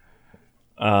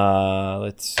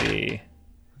 Let's see.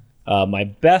 My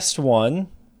best one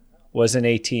was an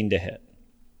 18 to hit.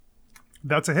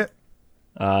 That's a hit.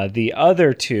 The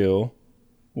other two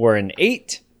were an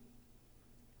 8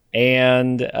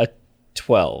 and a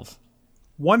 12.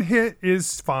 One hit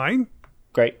is fine.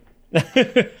 Great.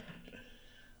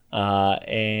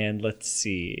 And let's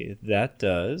see. That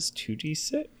does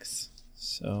 2d6.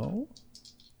 So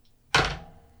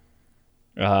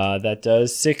that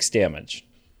does 6 damage.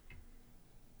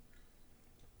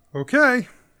 Okay.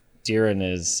 Diren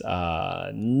is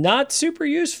not super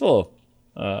useful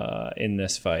in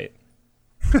this fight.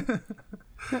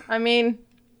 I mean,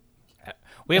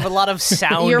 We have a lot of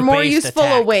sound. you're more useful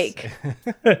attacks. awake.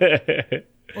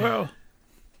 Well,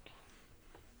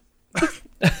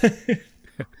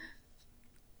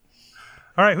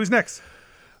 All right, who's next?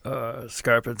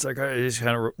 Scarpin's like, he just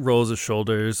kind of rolls his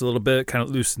shoulders a little bit, kind of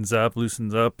loosens up,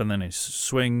 and then he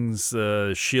swings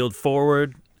the shield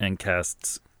forward and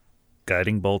casts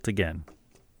Guiding Bolt again.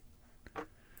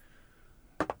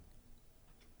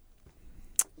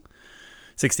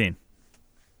 $16.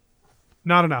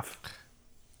 Not enough.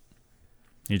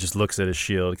 He just looks at his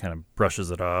shield, kind of brushes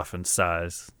it off, and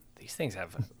sighs. These things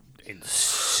have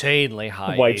insanely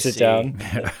high Wipes AC. it down.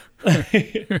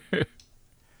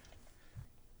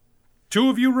 Two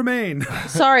of you remain.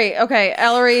 Sorry. Okay.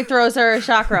 Ellery throws her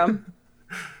chakram.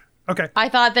 Okay. I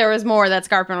thought there was more that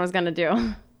Scarpin was going to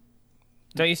do.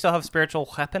 Don't you still have spiritual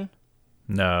weapon?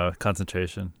 No,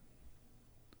 concentration.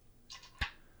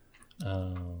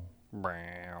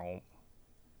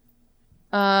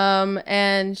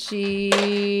 And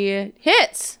she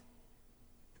hits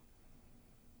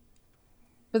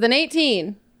with an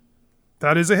 18.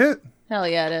 That is a hit. Hell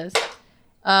yeah, it is.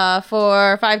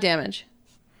 For 5 damage.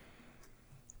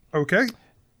 Okay.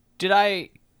 Did I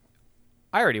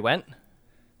already went.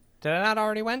 Did I not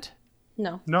already went?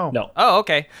 No. No. No. Oh,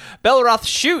 okay. Belroth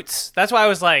shoots. That's why I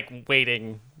was like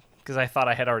waiting because I thought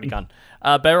I had already gone.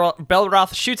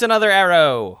 Belroth shoots another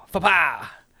arrow.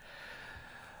 Fa-pa!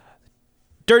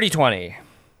 Dirty 20.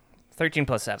 13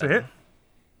 plus 7. It's a hit.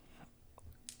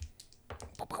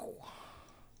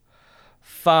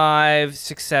 5,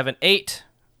 6, 7, 8.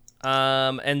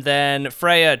 And then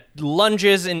Freya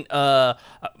lunges in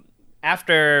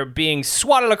after being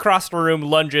swatted across the room,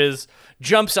 lunges,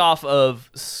 jumps off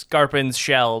of Scarpin's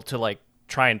shell to like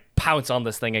try and pounce on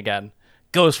this thing again.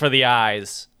 Goes for the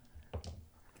eyes.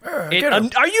 get him.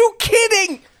 Are you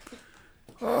kidding?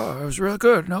 Oh, it was real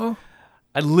good, no?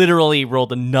 I literally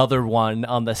rolled another one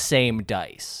on the same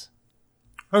dice.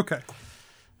 Okay.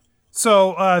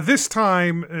 So this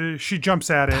time she jumps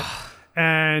at it,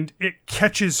 and it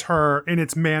catches her in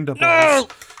its mandibles,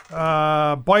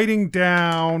 biting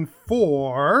down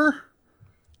for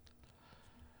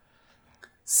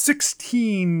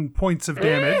 16 points of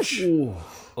damage.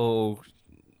 Oh,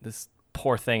 this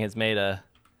poor thing has made a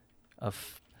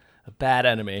bad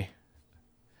enemy.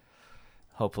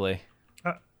 Hopefully.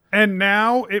 And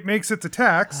now it makes its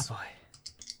attacks. Oh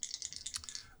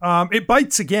boy. It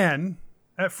bites again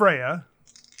at Freya,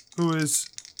 who is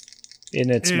In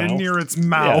its mouth. near its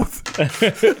mouth.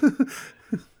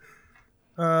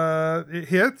 It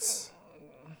hits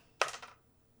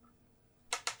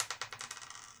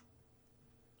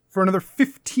for another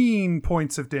 15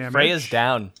 points of damage. Freya's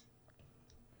down.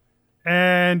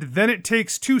 And then it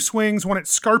takes 2 swings, one at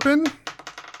Scarpin.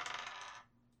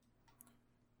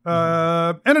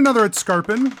 And another at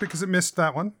Scarpin, because it missed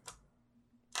that one.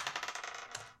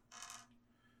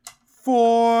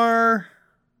 For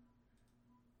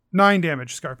 9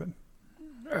 damage, Scarpin.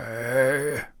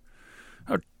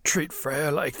 I'll treat Freya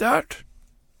like that.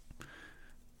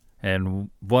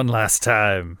 And one last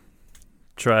time,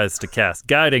 tries to cast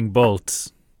Guiding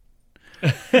Bolt.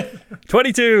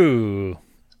 22.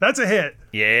 That's a hit.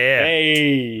 Yeah.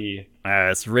 Hey.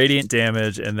 It's radiant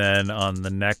damage, and then on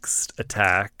the next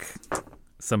attack,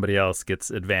 somebody else gets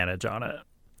advantage on it.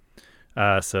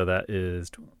 So that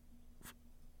is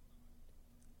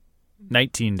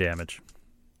 19 damage.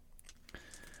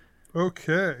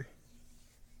 Okay.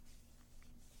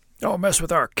 Don't mess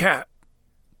with our cat.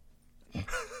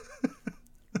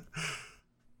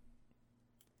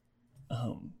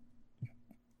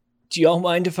 Do y'all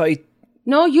mind if I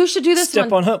No, you should do this step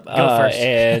one. on up? Go first.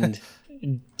 And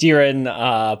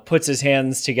Diren puts his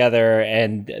hands together,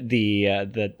 and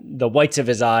the whites of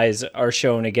his eyes are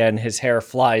shown again. His hair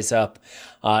flies up,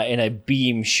 and a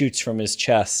beam shoots from his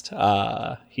chest.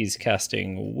 He's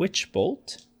casting Witch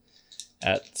Bolt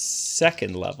at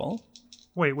 2nd level.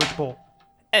 Wait, which bolt?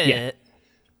 Yeah.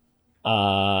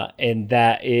 And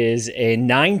that is a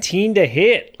 19 to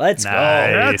hit. Let's go.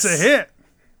 That's a hit.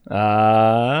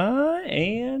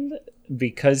 And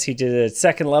because he did it at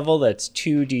 2nd level, that's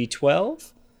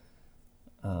 2d12.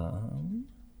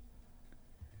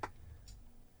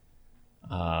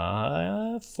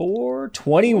 For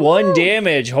 21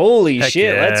 damage. Holy Heck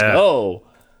shit, yeah. let's go.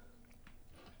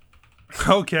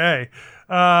 Okay.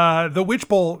 The witch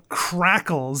bolt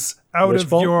crackles out Witch of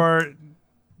bolt? your.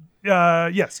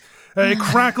 Yes. It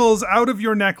crackles out of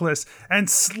your necklace and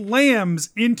slams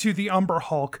into the Umber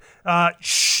Hulk,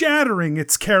 shattering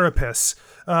its carapace.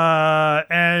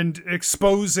 and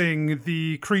exposing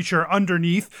the creature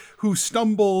underneath, who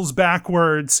stumbles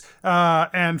backwards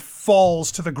and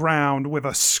falls to the ground with a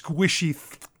squishy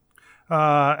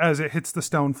as it hits the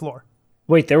stone floor.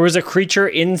 Wait, there was a creature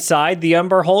inside the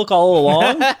Umber Hulk all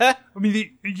along? I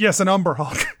mean, yes, an Umber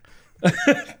Hulk.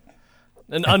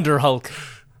 An Under Hulk.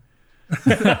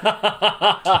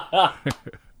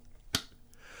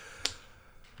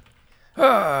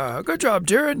 Good job,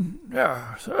 Tyrion.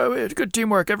 Yeah, so we had good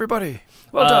teamwork, everybody.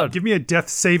 Well done. Give me a death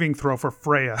saving throw for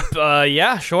Freya.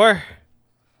 Yeah, sure.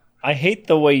 I hate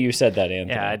the way you said that,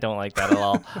 Anthony. Yeah, I don't like that at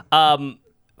all.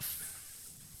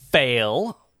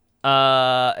 Fail.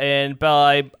 And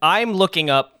I'm looking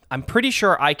up. I'm pretty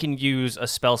sure I can use a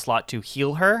spell slot to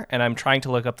heal her, and I'm trying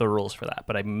to look up the rules for that,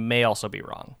 but I may also be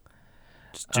wrong.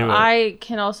 Just do it. I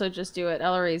can also just do it.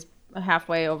 Ellery's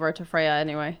halfway over to Freya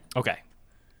anyway. Okay.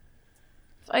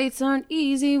 Fights aren't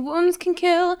easy, wounds can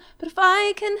kill, but if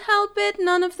I can help it,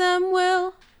 none of them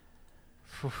will.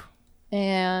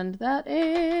 And that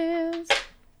is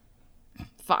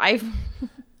 5.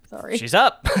 Sorry. She's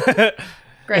up.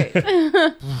 Great.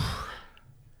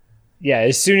 Yeah,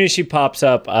 as soon as she pops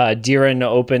up, Diren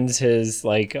opens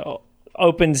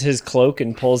his cloak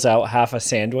and pulls out half a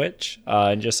sandwich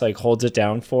and just holds it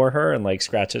down for her and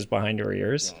scratches behind her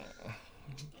ears.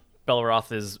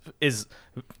 Belroth is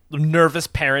nervous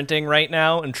parenting right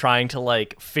now and trying to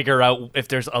figure out if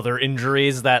there's other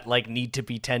injuries that need to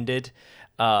be tended.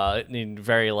 And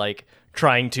very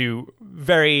trying to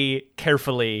very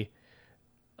carefully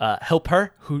help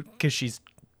her because she's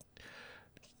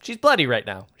bloody right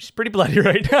now. She's pretty bloody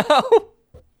right now.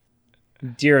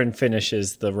 Diren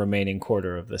finishes the remaining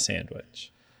quarter of the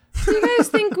sandwich. Do you guys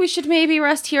think we should maybe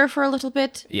rest here for a little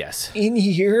bit? Yes. In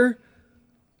here?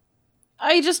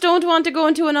 I just don't want to go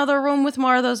into another room with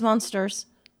more of those monsters.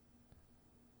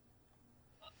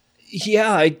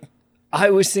 Yeah, I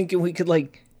was thinking we could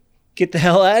get the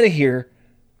hell out of here.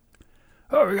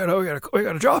 Oh, we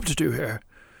got a job to do here.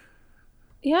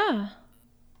 Yeah.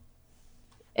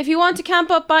 If you want to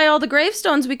camp up by all the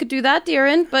gravestones, we could do that,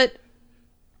 Diren, but...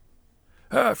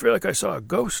 I feel like I saw a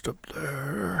ghost up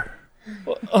there.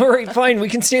 Well, all right, fine. We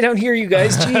can stay down here, you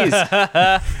guys.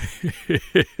 Jeez.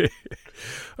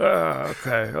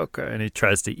 Okay. And he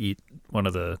tries to eat one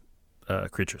of the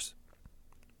creatures.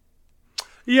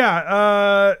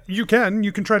 Yeah, you can.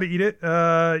 You can try to eat it.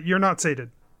 You're not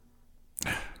sated.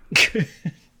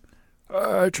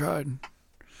 I tried.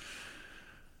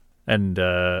 And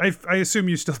I assume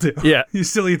you still do. Yeah. You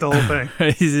still eat the whole thing.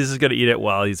 he's just going to eat it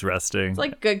while he's resting.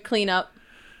 It's good cleanup.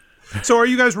 So are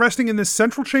you guys resting in this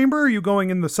central chamber, or are you going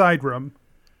in the side room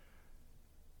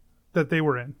that they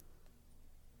were in?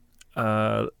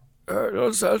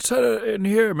 Let's head in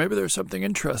here. Maybe there's something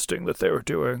interesting that they were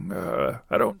doing. I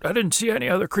didn't see any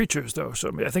other creatures though,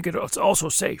 so I think it's also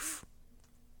safe.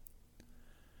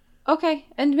 Okay,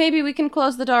 and maybe we can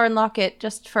close the door and lock it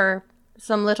just for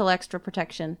some little extra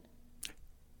protection.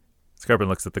 Scarpin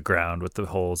looks at the ground with the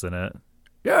holes in it.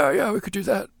 Yeah, we could do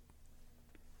that.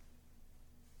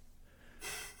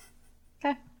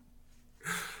 Okay.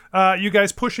 You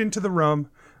guys push into the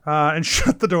room and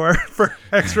shut the door for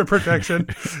extra protection.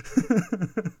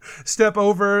 Step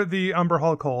over the Umber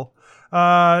Hulk hole.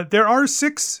 There are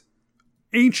 6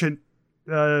 ancient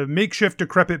makeshift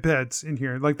decrepit beds in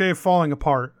here. They have falling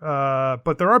apart,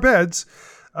 but there are beds.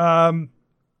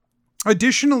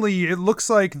 Additionally, it looks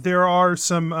like there are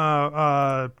some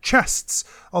chests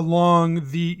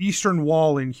along the eastern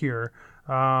wall in here.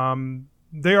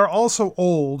 They are also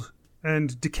old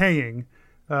and decaying,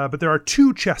 but there are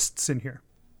 2 chests in here.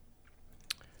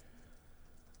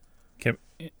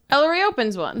 Ellery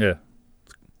opens one. Yeah.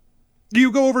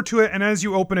 You go over to it, and as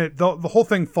you open it, the whole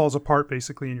thing falls apart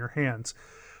basically in your hands.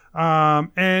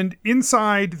 And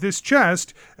inside this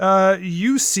chest,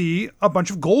 you see a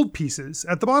bunch of gold pieces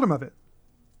at the bottom of it.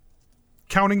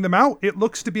 Counting them out, it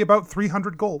looks to be about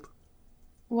 300 gold.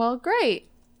 Well, great.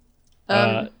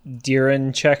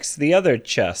 Diren checks the other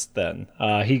chest then.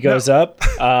 He goes up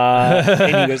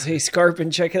and he goes, "Hey,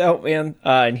 Scarpin, check it out, man."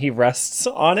 And he rests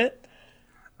on it.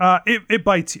 It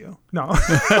bites you. No.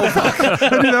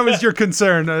 I mean, that was your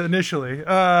concern initially.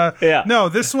 Yeah. No,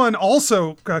 this one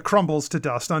also crumbles to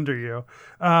dust under you.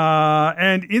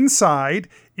 And inside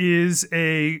is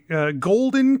a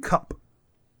golden cup.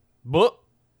 But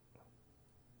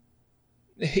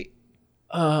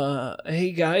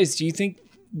Hey guys, do you think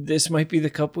this might be the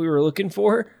cup we were looking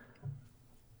for?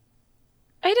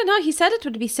 I don't know. He said it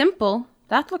would be simple.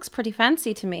 That looks pretty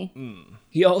fancy to me.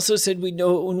 He also said we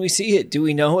know it when we see it. Do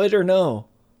we know it or no?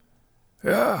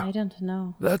 Yeah, I don't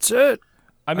know. that's it.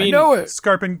 I mean, I know it.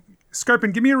 Scarpin,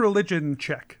 give me a religion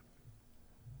check.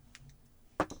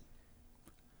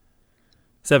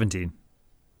 17.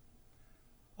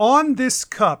 On this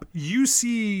cup, you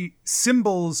see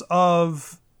symbols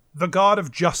of the god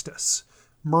of justice,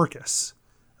 Mercus,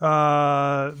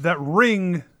 that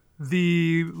ring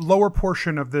the lower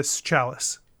portion of this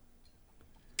chalice.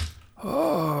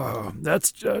 Oh,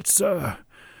 that's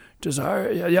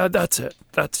desire. Yeah, that's it.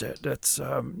 That's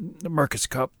the Mercus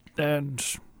cup, and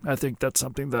I think that's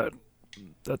something that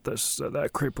that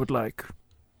creep would like.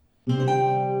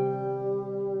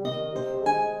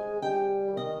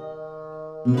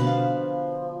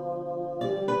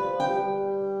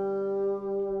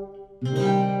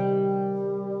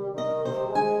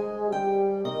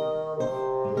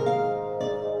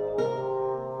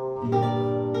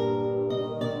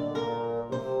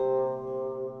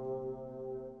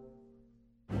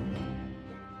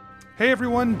 Hey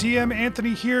everyone, DM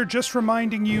Anthony here, just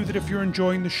reminding you that if you're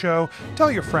enjoying the show,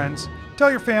 tell your friends, tell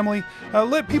your family,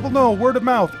 let people know, word of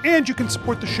mouth, and you can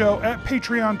support the show at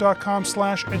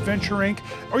patreon.com/adventureinc,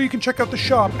 or you can check out the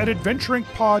shop at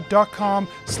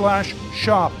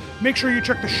adventureincpod.com/shop. Make sure you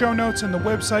check the show notes and the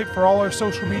website for all our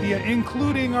social media,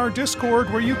 including our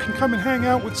Discord, where you can come and hang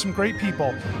out with some great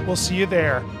people. We'll see you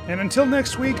there. And until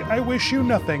next week, I wish you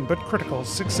nothing but critical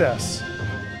success.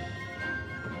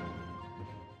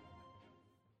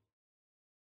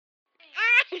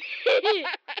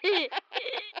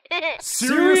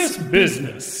 Serious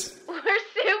business.